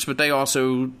recruiting efforts, but they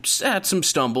also had some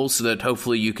stumbles that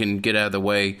hopefully you can get out of the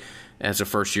way as a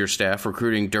first-year staff.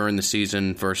 Recruiting during the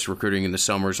season versus recruiting in the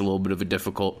summer is a little bit of a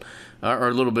difficult or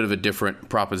a little bit of a different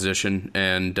proposition,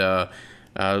 and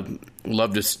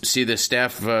love to see this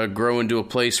staff grow into a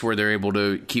place where they're able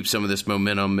to keep some of this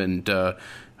momentum and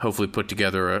hopefully put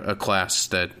together a class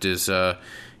that is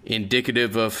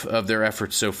indicative of their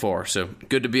efforts so far. So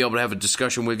good to be able to have a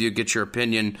discussion with you, get your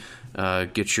opinion,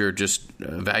 get your just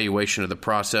evaluation of the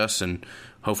process, and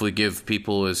hopefully give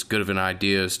people as good of an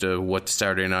idea as to what the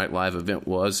Saturday Night Live event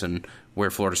was and where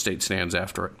Florida State stands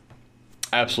after it.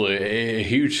 Absolutely. A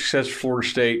huge success for Florida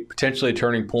State, potentially a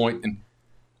turning point. And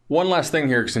one last thing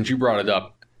here, since you brought it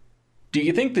up. Do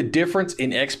you think the difference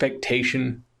in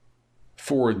expectation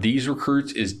for these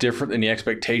recruits is different than the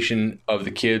expectation of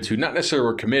the kids who not necessarily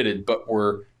were committed, but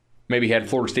were maybe had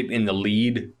Florida State in the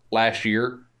lead last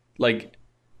year? Like,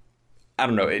 I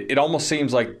don't know. It almost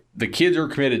seems like the kids who are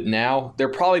committed now, they're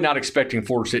probably not expecting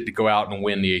Florida State to go out and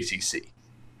win the ACC,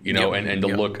 and to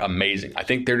look amazing. I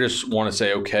think they just want to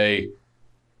say, okay,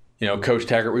 Coach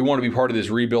Taggart, we want to be part of this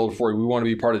rebuild for you. We want to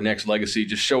be part of the next legacy.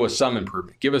 Just show us some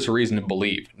improvement. Give us a reason to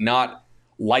believe, not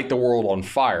light the world on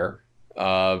fire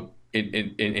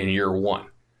in year one.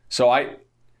 So I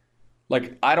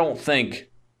don't think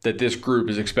that this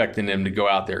group is expecting them to go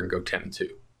out there and go 10-2.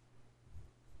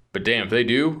 But damn, if they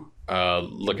do,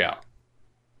 look out.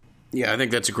 Yeah, I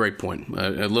think that's a great point.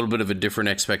 A little bit of a different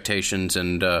expectations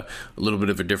and a little bit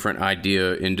of a different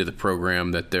idea into the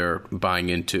program that they're buying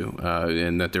into,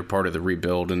 and that they're part of the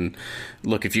rebuild. And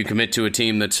look, if you commit to a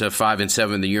team that's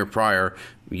 5-7 the year prior,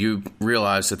 you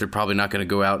realize that they're probably not going to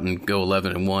go out and go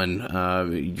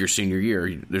 11-1 your senior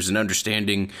year. There's an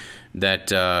understanding that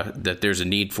there's a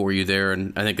need for you there,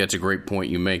 and I think that's a great point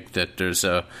you make. That there's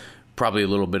probably a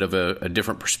little bit of a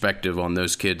different perspective on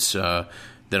those kids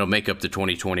that'll make up the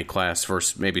 2020 class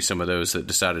versus maybe some of those that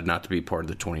decided not to be part of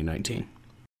the 2019.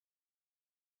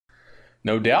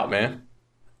 No doubt, man.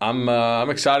 I'm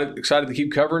excited to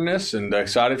keep covering this, and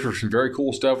excited for some very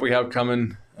cool stuff we have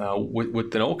coming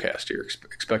with the Nolecast here.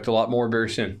 Expect a lot more very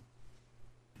soon.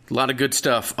 A lot of good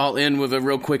stuff. I'll end with a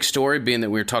real quick story, being that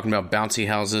we were talking about bouncy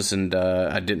houses, and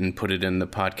I didn't put it in the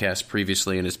podcast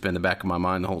previously, and it's been in the back of my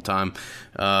mind the whole time.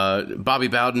 Bobby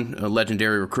Bowden, a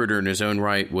legendary recruiter in his own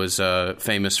right, was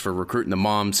famous for recruiting the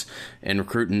moms and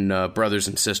recruiting brothers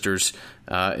and sisters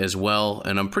as well.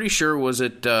 And I'm pretty sure it was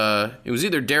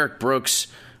either Derek Brooks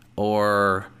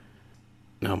or,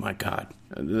 oh my God,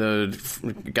 the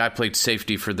guy played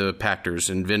safety for the Packers,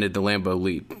 invented the Lambeau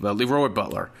Leap, Leroy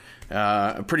Butler.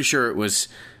 I'm pretty sure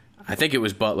I think it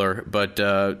was Butler, but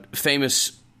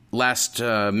famous last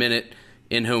minute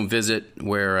in-home visit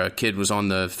where a kid was on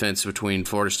the fence between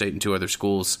Florida State and two other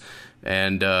schools.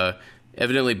 And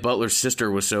evidently Butler's sister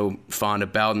was so fond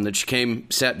of Bowden that she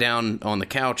sat down on the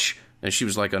couch, and she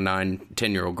was like a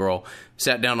 9-10-year-old girl,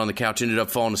 sat down on the couch, ended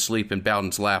up falling asleep in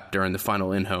Bowden's lap during the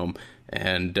final in-home.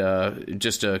 And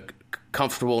just a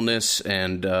comfortableness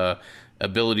and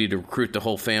ability to recruit the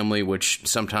whole family, which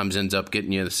sometimes ends up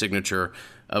getting you the signature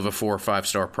of a 4 or 5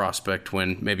 star prospect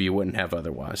when maybe you wouldn't have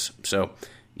otherwise. So,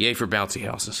 yay for bouncy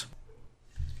houses.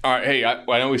 All right, hey,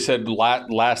 I know we said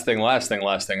last thing.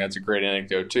 That's a great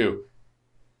anecdote too.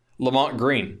 Lamont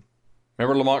Green,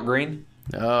 remember Lamont Green?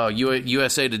 Oh,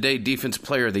 USA Today Defense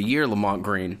Player of the Year, Lamont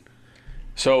Green.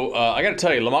 So I got to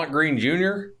tell you, Lamont Green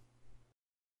Jr.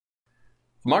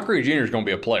 is going to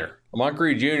be a player. Lamont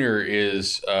Green Jr.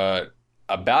 is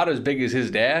about as big as his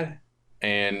dad,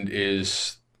 and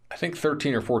is I think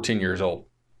 13 or 14 years old.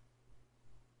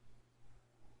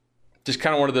 Just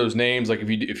kind of one of those names, like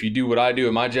if you do what I do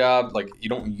in my job, like you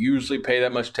don't usually pay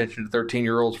that much attention to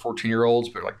 13-year-olds, 14-year-olds,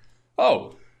 but like,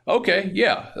 oh, okay,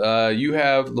 yeah, you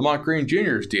have Lamont Green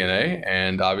Jr.'s DNA,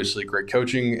 and obviously great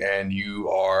coaching, and you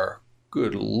are,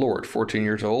 good Lord, 14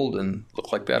 years old and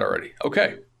look like that already.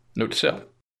 Okay, note to self.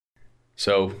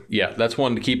 So yeah, that's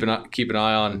one to keep an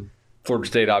eye on. Florida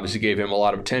State obviously gave him a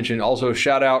lot of attention. Also, a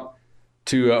shout out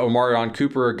to Omarion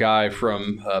Cooper, a guy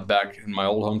from back in my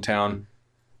old hometown.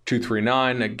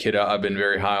 239, a kid I've been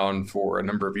very high on for a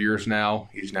number of years now.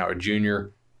 He's now a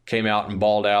junior. Came out and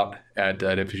balled out at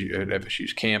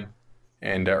FSU's camp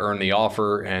and earned the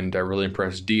offer, and really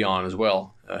impressed Dion as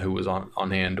well, who was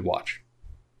on hand to watch.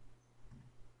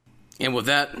 And with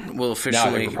that, we'll officially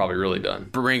now I think we're probably really done.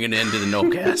 Bring an end to the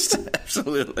Nolecast.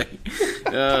 Absolutely.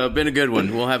 Been a good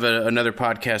one. We'll have another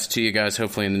podcast to you guys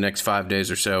hopefully in the next 5 days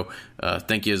or so.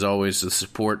 Thank you as always for the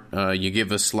support. You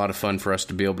give us a lot of fun for us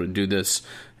to be able to do this,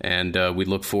 and we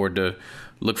look forward to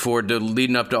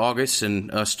leading up to August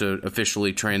and us to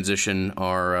officially transition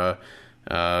our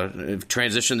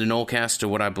transition the Nolecast to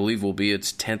what I believe will be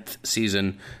its 10th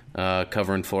season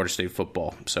covering Florida State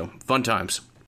football. So fun times.